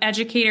of the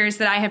educators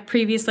that I have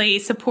previously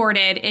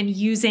supported in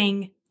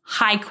using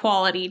high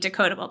quality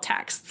decodable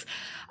texts.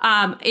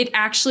 It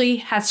actually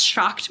has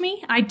shocked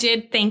me. I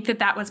did think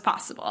that was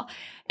possible.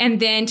 And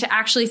then to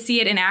actually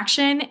see it in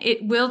action,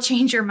 it will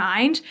change your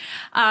mind.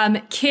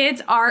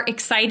 Kids are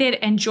excited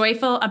and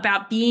joyful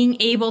about being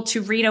able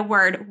to read a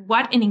word.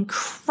 What an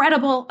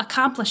incredible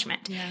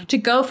accomplishment to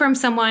go from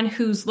someone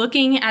who's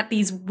looking at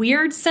these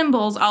weird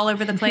symbols all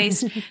over the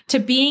place to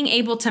being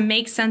able to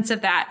make sense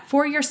of that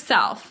for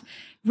yourself.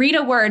 Read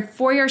a word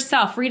for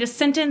yourself, read a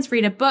sentence,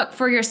 read a book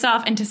for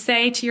yourself, and to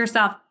say to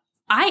yourself,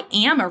 I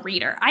am a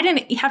reader. I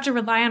didn't have to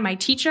rely on my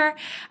teacher.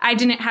 I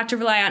didn't have to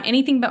rely on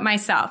anything but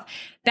myself.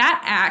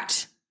 That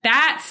act,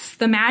 that's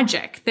the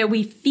magic that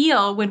we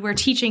feel when we're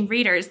teaching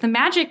readers. The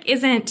magic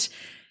isn't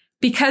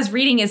because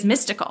reading is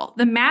mystical.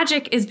 The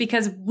magic is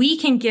because we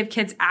can give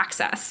kids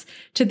access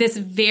to this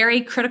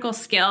very critical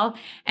skill,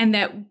 and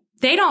that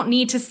they don't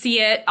need to see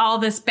it, all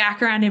this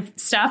background of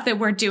stuff that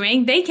we're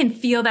doing. They can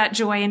feel that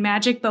joy and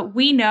magic, but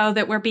we know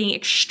that we're being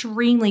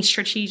extremely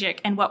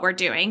strategic in what we're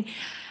doing.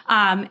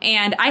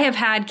 And I have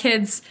had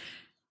kids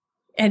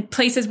at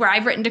places where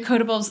I've written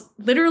decodables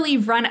literally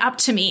run up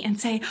to me and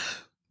say,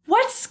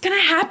 what's going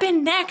to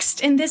happen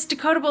next in this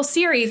decodable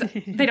series?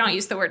 They don't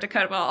use the word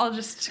decodable. I'll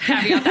just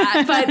caveat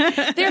that.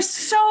 But they're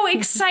so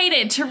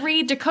excited to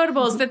read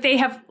decodables that they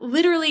have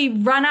literally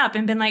run up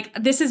and been like,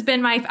 this has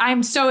been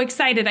I'm so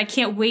excited. I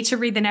can't wait to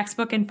read the next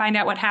book and find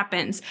out what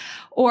happens.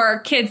 Or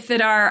kids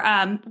that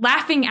are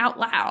laughing out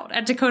loud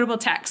at decodable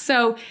text.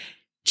 So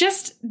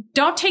just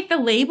don't take the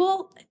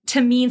label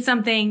to mean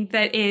something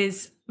that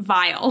is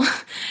vile.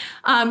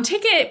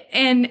 Take it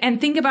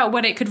and think about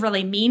what it could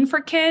really mean for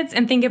kids,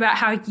 and think about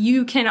how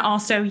you can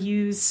also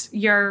use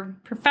your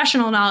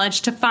professional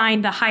knowledge to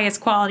find the highest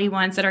quality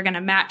ones that are going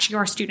to match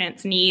your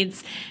students'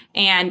 needs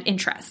and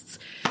interests.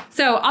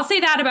 So I'll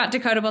say that about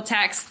decodable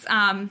texts.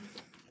 And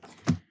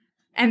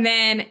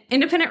then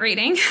independent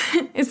reading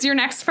is your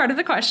next part of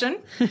the question.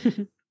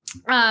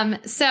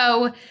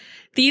 So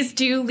these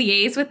do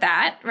liaise with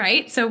that,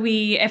 right? So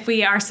if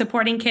we are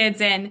supporting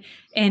kids in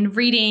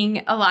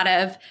reading a lot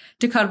of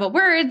decodable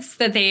words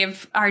that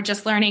are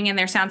just learning in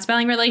their sound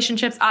spelling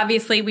relationships,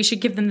 obviously we should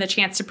give them the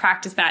chance to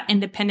practice that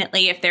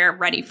independently if they're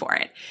ready for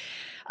it.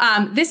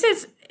 This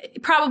is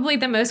probably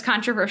the most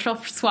controversial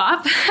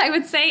swap. I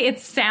would say it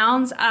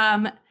sounds,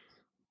 I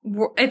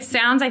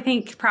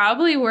think,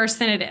 probably worse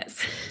than it is.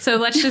 So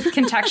let's just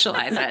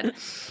contextualize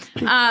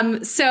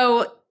it.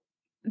 So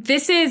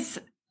this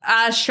is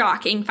a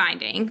shocking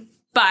finding,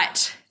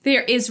 but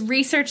there is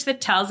research that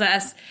tells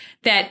us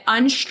that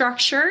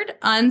unstructured,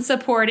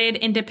 unsupported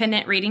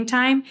independent reading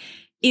time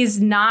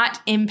is not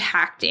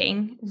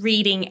impacting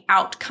reading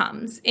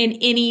outcomes in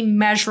any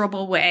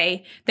measurable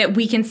way that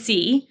we can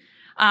see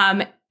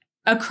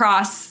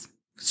across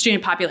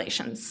student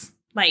populations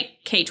like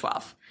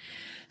K-12.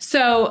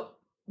 So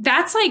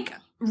that's like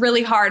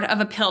really hard of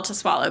a pill to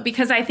swallow,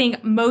 because I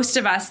think most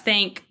of us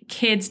think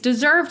kids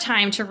deserve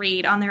time to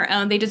read on their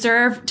own. They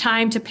deserve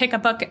time to pick a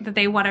book that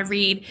they want to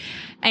read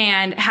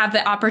and have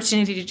the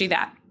opportunity to do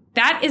that.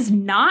 That is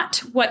not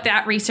what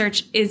that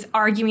research is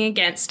arguing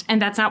against,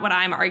 and that's not what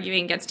I'm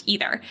arguing against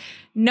either.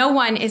 No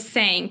one is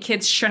saying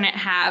kids shouldn't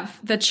have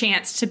the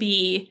chance to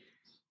be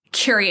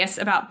curious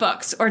about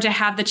books or to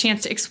have the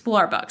chance to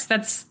explore books.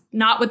 That's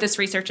not what this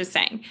research is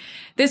saying.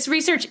 This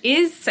research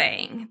is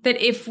saying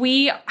that if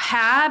we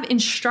have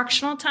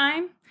instructional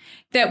time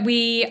that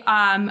we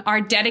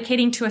are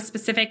dedicating to a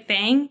specific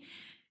thing,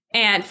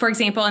 and for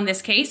example, in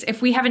this case,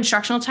 if we have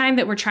instructional time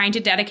that we're trying to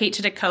dedicate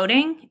to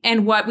decoding,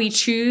 and what we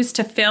choose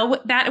to fill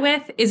that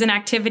with is an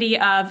activity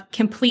of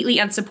completely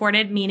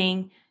unsupported,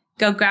 meaning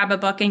go grab a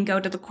book and go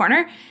to the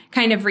corner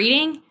kind of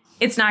reading,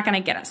 it's not going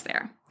to get us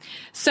there.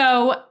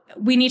 So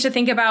we need to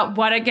think about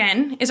what,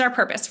 again, is our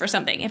purpose for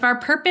something. If our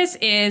purpose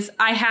is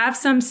I have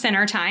some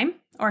center time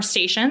or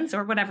stations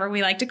or whatever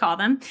we like to call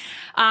them,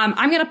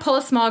 I'm going to pull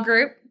a small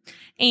group,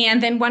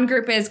 and then one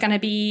group is going to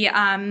be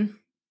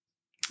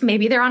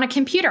maybe they're on a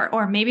computer,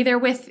 or maybe they're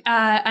with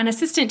an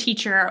assistant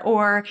teacher,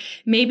 or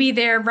maybe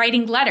they're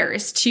writing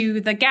letters to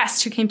the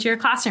guest who came to your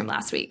classroom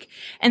last week.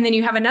 And then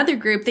you have another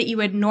group that you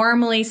would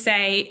normally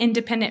say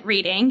independent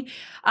reading,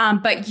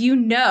 but you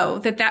know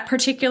that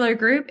particular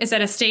group is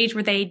at a stage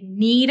where they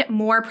need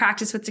more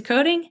practice with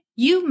decoding.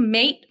 You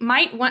might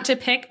want to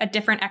pick a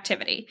different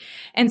activity.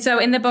 And so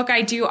in the book,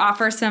 I do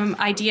offer some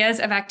ideas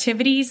of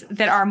activities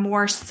that are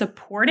more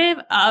supportive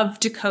of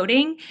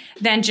decoding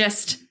than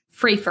just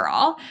free for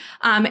all.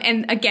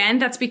 And again,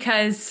 that's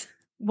because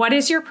what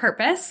is your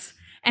purpose,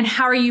 and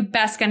how are you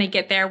best going to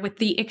get there with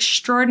the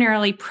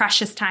extraordinarily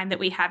precious time that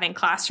we have in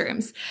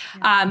classrooms?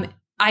 Yeah.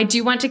 I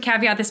do want to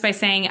caveat this by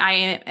saying I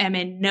am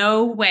in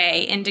no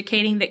way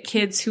indicating that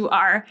kids who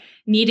are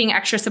needing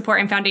extra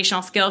support and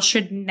foundational skills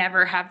should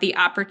never have the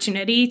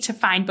opportunity to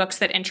find books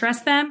that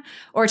interest them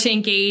or to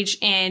engage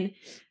in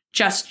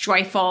just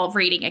joyful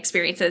reading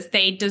experiences.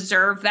 They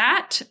deserve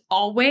that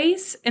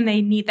always, and they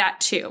need that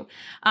too.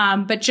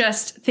 But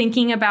just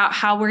thinking about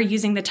how we're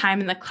using the time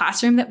in the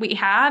classroom that we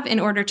have in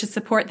order to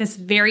support this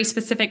very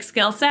specific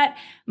skill set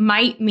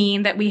might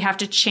mean that we have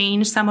to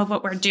change some of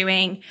what we're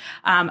doing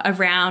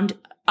around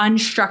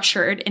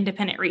unstructured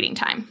independent reading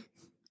time.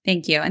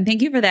 Thank you. And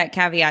thank you for that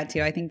caveat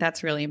too. I think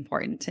that's really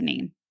important to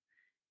name.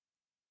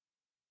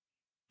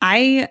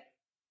 I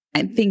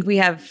think we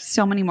have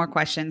so many more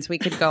questions. We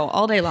could go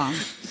all day long.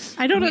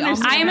 I don't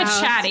understand. I am a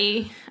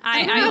chatty.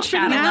 I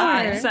chat a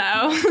lot,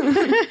 so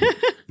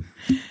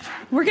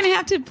we're going to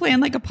have to plan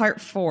like a part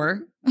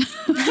 4.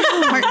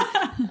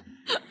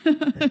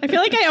 I feel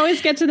like I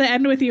always get to the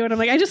end with you and I'm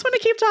like, I just want to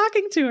keep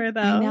talking to her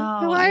though. I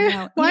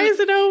know. Why is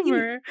it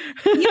over?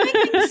 You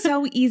make things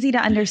so easy to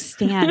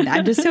understand.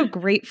 I'm just so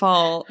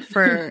grateful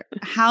for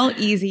how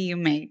easy you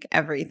make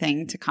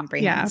everything to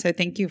comprehend. Yeah. So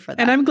thank you for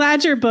that. And I'm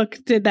glad your book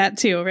did that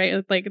too,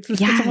 right? Like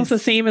it's almost the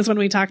same as when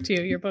we talked to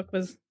you. Your book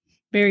was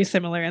very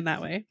similar in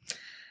that way.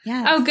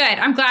 Yes. Oh, good.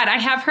 I'm glad. I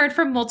have heard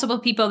from multiple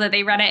people that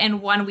they read it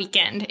in one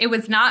weekend. It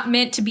was not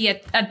meant to be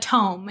a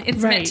tome.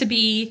 It's meant to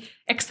be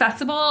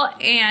accessible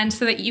and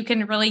so that you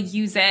can really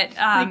use it.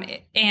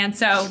 And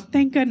so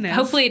thank goodness.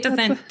 Hopefully it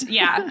doesn't.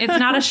 It's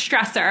not a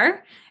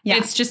stressor. Yeah.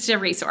 It's just a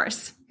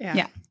resource.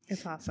 Yeah.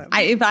 It's awesome.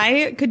 If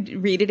I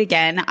could read it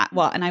again,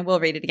 and I will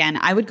read it again,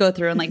 I would go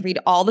through and like read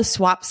all the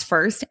swaps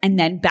first and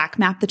then back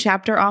map the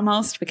chapter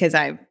almost, because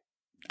I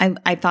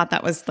thought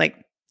that was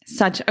like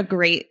such a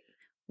great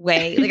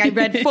way. Like I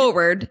read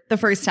forward the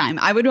first time.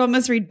 I would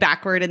almost read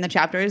backward in the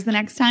chapters the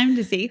next time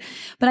to see.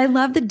 But I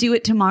love the do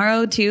it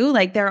tomorrow too.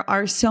 Like there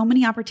are so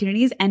many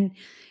opportunities, and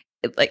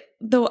like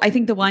though I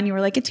think the one you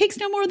were like, it takes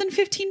no more than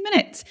 15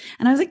 minutes.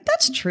 And I was like,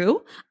 that's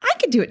true. I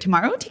could do it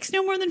tomorrow. It takes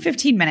no more than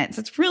 15 minutes.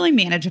 It's really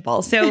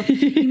manageable. So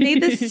you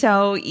made this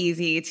so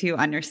easy to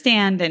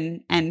understand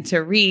and to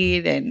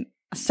read, and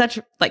such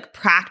like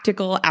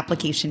practical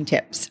application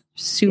tips.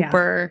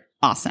 Super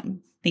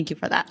awesome. Thank you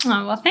for that.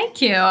 Oh, well,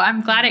 thank you.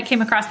 I'm glad it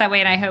came across that way,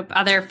 and I hope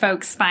other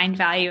folks find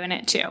value in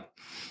it too.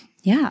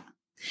 Yeah.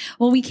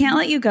 Well, we can't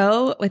let you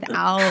go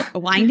without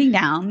winding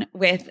down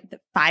with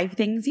the 5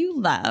 things you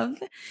love.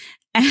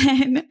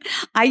 And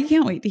I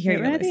can't wait to hear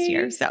your list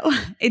here. So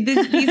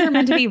these are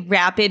meant to be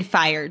rapid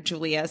fire,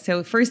 Julia.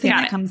 So first thing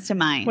that comes to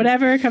mind.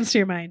 Whatever comes to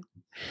your mind.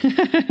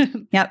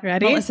 Yep.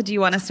 Ready? Melissa, do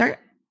you want to start?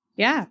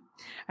 Yeah.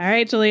 All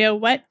right, Julia,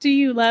 what do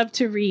you love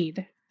to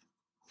read?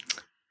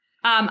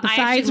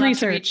 Besides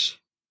research.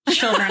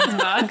 Children's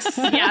books.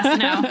 Yes,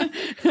 no.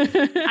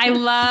 I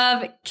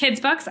love kids'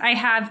 books. I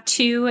have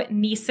 2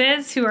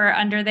 nieces who are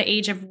under the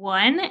age of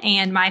 1,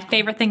 and my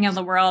favorite thing in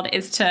the world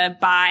is to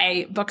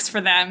buy books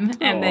for them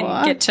and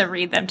then get to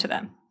read them to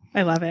them.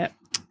 I love it.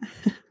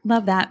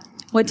 Love that.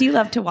 What do you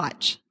love to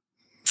watch?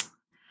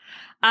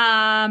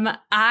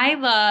 I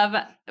love,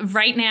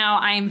 right now,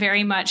 I am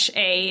very much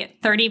a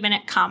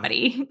 30-minute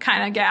comedy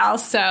kind of gal.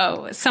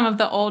 So some of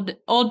the old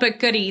but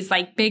goodies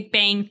like Big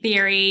Bang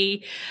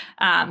Theory,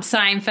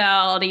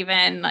 Seinfeld,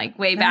 even like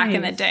way back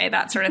in the day,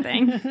 that sort of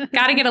thing.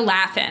 Got to get a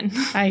laugh in.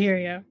 I hear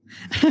you.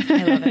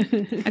 I love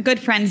it. A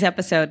good Friends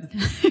episode.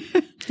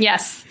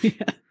 Yes. Yeah.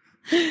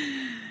 All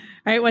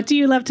right. What do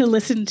you love to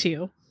listen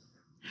to?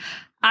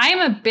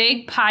 I'm a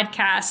big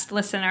podcast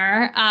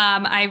listener.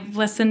 I've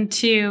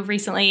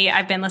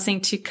been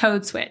listening to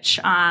Code Switch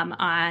on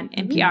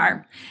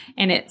NPR,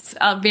 and it's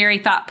very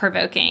thought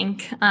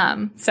provoking.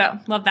 So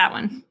love that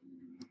one.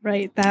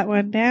 Write that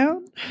one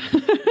down.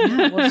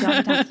 Yeah, we'll jot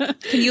it down.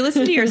 Can you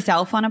listen to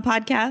yourself on a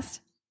podcast?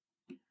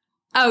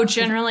 Oh,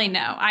 generally,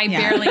 no. I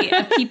barely,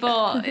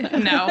 people,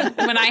 no.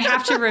 When I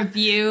have to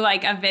review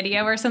like a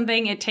video or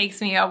something, it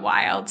takes me a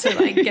while to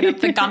like get up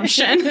the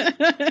gumption.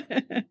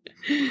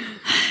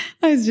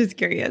 I was just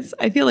curious.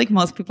 I feel like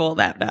most people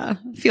that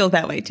feel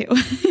that way too.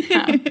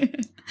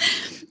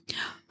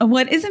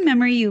 What is a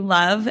memory you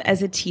love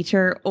as a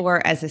teacher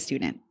or as a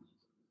student?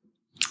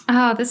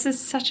 Oh, this is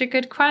such a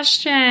good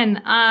question.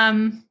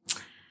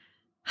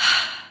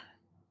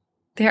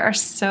 There are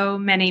so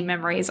many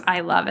memories I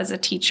love as a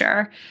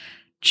teacher.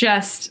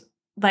 Just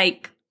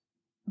like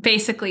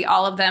basically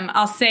all of them.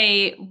 I'll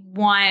say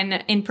one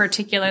in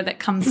particular that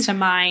comes to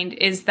mind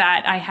is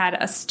that I had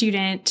a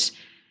student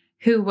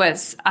who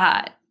was,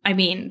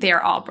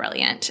 they're all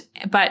brilliant,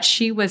 but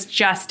she was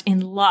just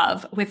in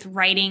love with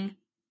writing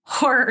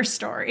horror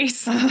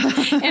stories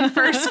in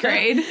first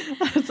grade.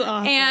 That's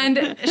awesome. And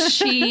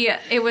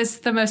it was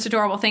the most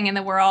adorable thing in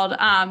the world.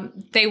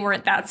 They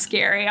weren't that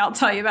scary, I'll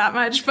tell you that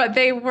much, but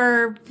they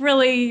were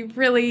really,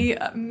 really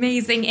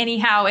amazing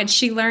anyhow. And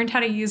she learned how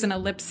to use an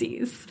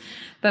ellipses,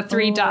 the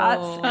 3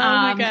 dots,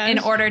 in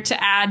order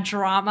to add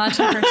drama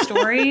to her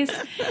stories.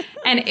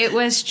 And it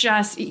was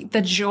just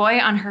the joy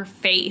on her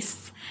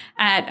face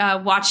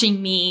at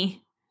watching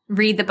me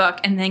read the book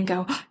and then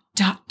go, ...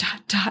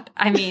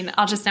 I mean,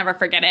 I'll just never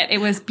forget it. It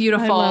was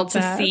beautiful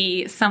to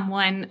see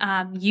someone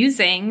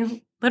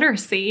using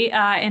literacy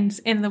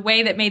in the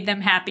way that made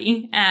them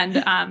happy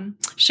and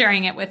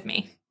sharing it with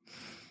me.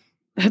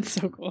 That's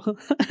so cool.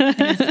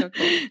 That is so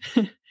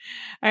cool.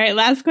 All right,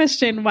 last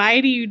question. Why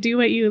do you do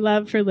what you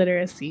love for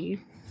literacy?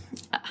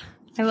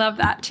 I love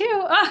that too.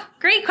 Oh,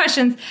 great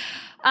questions.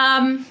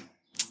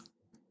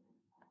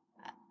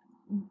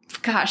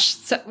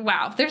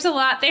 Wow, there's a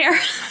lot there.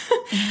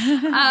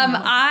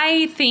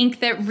 I think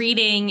that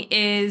reading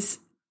is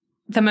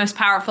the most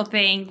powerful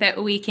thing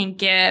that we can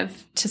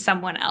give to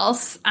someone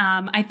else.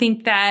 I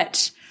think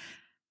that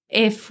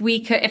if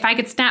I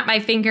could snap my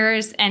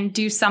fingers and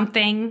do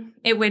something,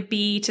 it would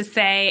be to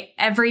say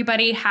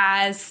everybody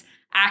has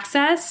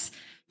access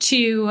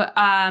to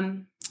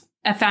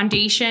a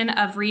foundation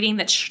of reading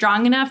that's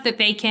strong enough that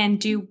they can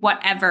do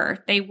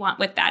whatever they want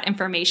with that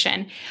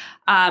information.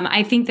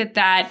 I think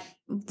that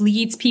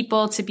leads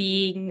people to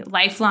being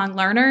lifelong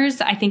learners.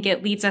 I think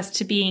it leads us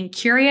to being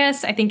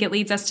curious. I think it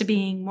leads us to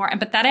being more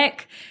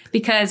empathetic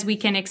because we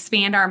can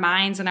expand our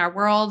minds and our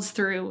worlds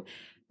through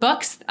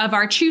books of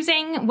our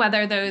choosing,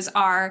 whether those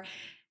are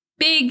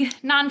big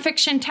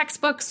nonfiction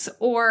textbooks,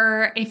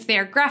 or if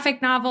they're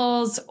graphic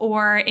novels,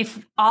 or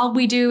if all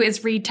we do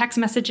is read text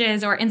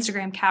messages or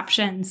Instagram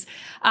captions,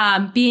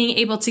 being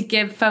able to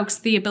give folks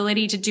the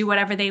ability to do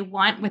whatever they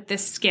want with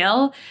this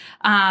skill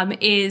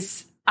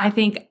is, I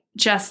think,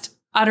 just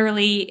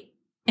utterly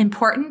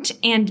important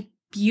and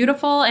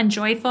beautiful and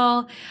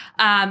joyful.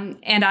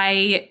 And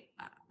I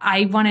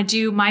want to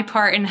do my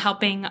part in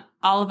helping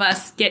all of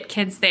us get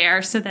kids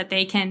there so that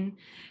they can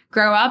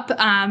grow up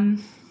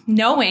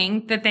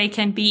knowing that they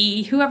can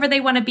be whoever they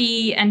want to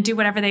be and do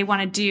whatever they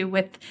want to do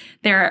with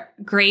their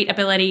great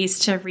abilities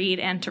to read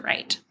and to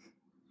write.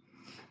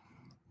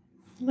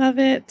 Love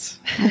it.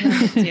 I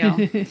love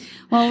it too.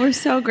 Well, we're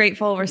so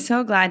grateful. We're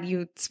so glad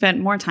you spent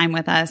more time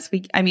with us.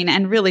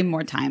 And really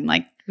more time.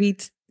 Like we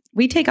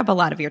take up a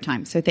lot of your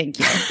time. So thank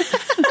you.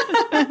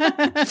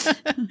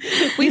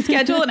 We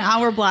schedule an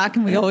hour block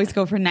and we always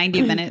go for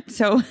 90 minutes.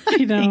 So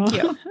thank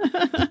you.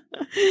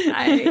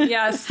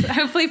 Yes.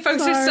 Hopefully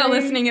folks are still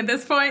listening at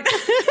this point.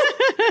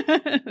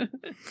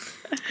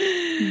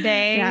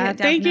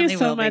 Thank you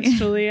so much,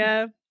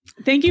 Julia.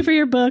 Thank you for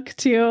your book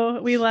too.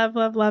 We love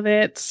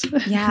it.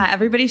 Yeah.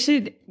 Everybody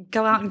should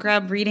go out and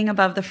grab Reading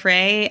Above the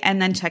Fray and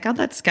then check out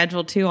that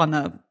schedule too on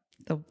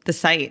the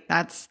site.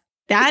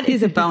 That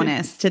is a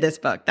bonus to this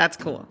book. That's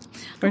cool.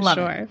 For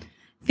sure. It.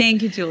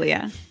 Thank you,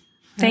 Julia.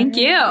 Thank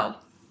you.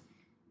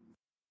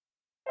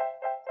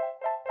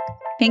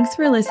 Thanks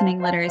for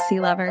listening, literacy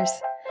lovers.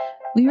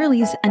 We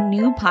release a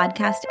new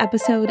podcast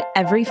episode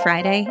every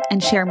Friday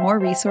and share more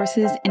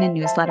resources in a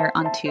newsletter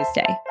on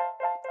Tuesday.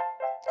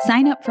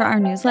 Sign up for our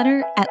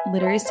newsletter at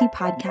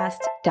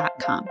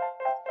literacypodcast.com.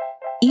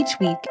 Each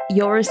week,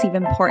 you'll receive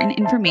important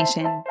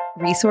information,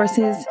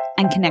 resources,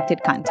 and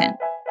connected content.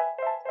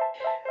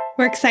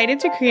 We're excited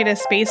to create a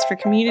space for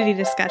community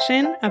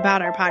discussion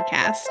about our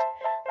podcast.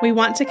 We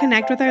want to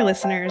connect with our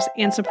listeners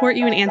and support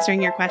you in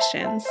answering your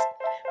questions.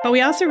 But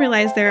we also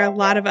realize there are a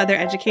lot of other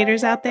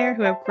educators out there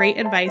who have great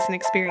advice and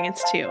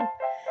experience too.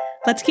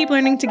 Let's keep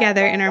learning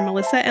together in our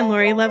Melissa and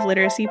Lori Love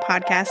Literacy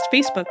podcast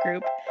Facebook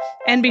group,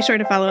 and be sure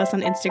to follow us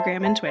on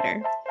Instagram and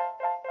Twitter.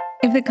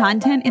 If the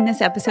content in this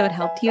episode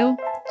helped you,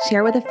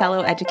 share with a fellow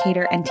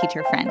educator and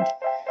teacher friend.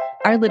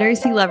 Our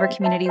literacy lover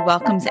community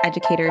welcomes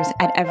educators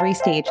at every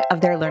stage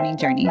of their learning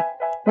journey.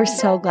 We're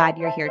so glad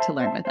you're here to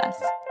learn with us.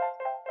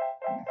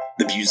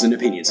 The views and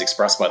opinions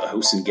expressed by the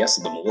hosts and guests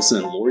of the Melissa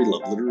and Lori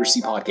Love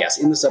Literacy podcast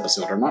in this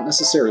episode are not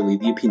necessarily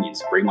the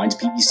opinions of Great Minds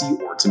PBC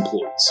or its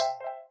employees.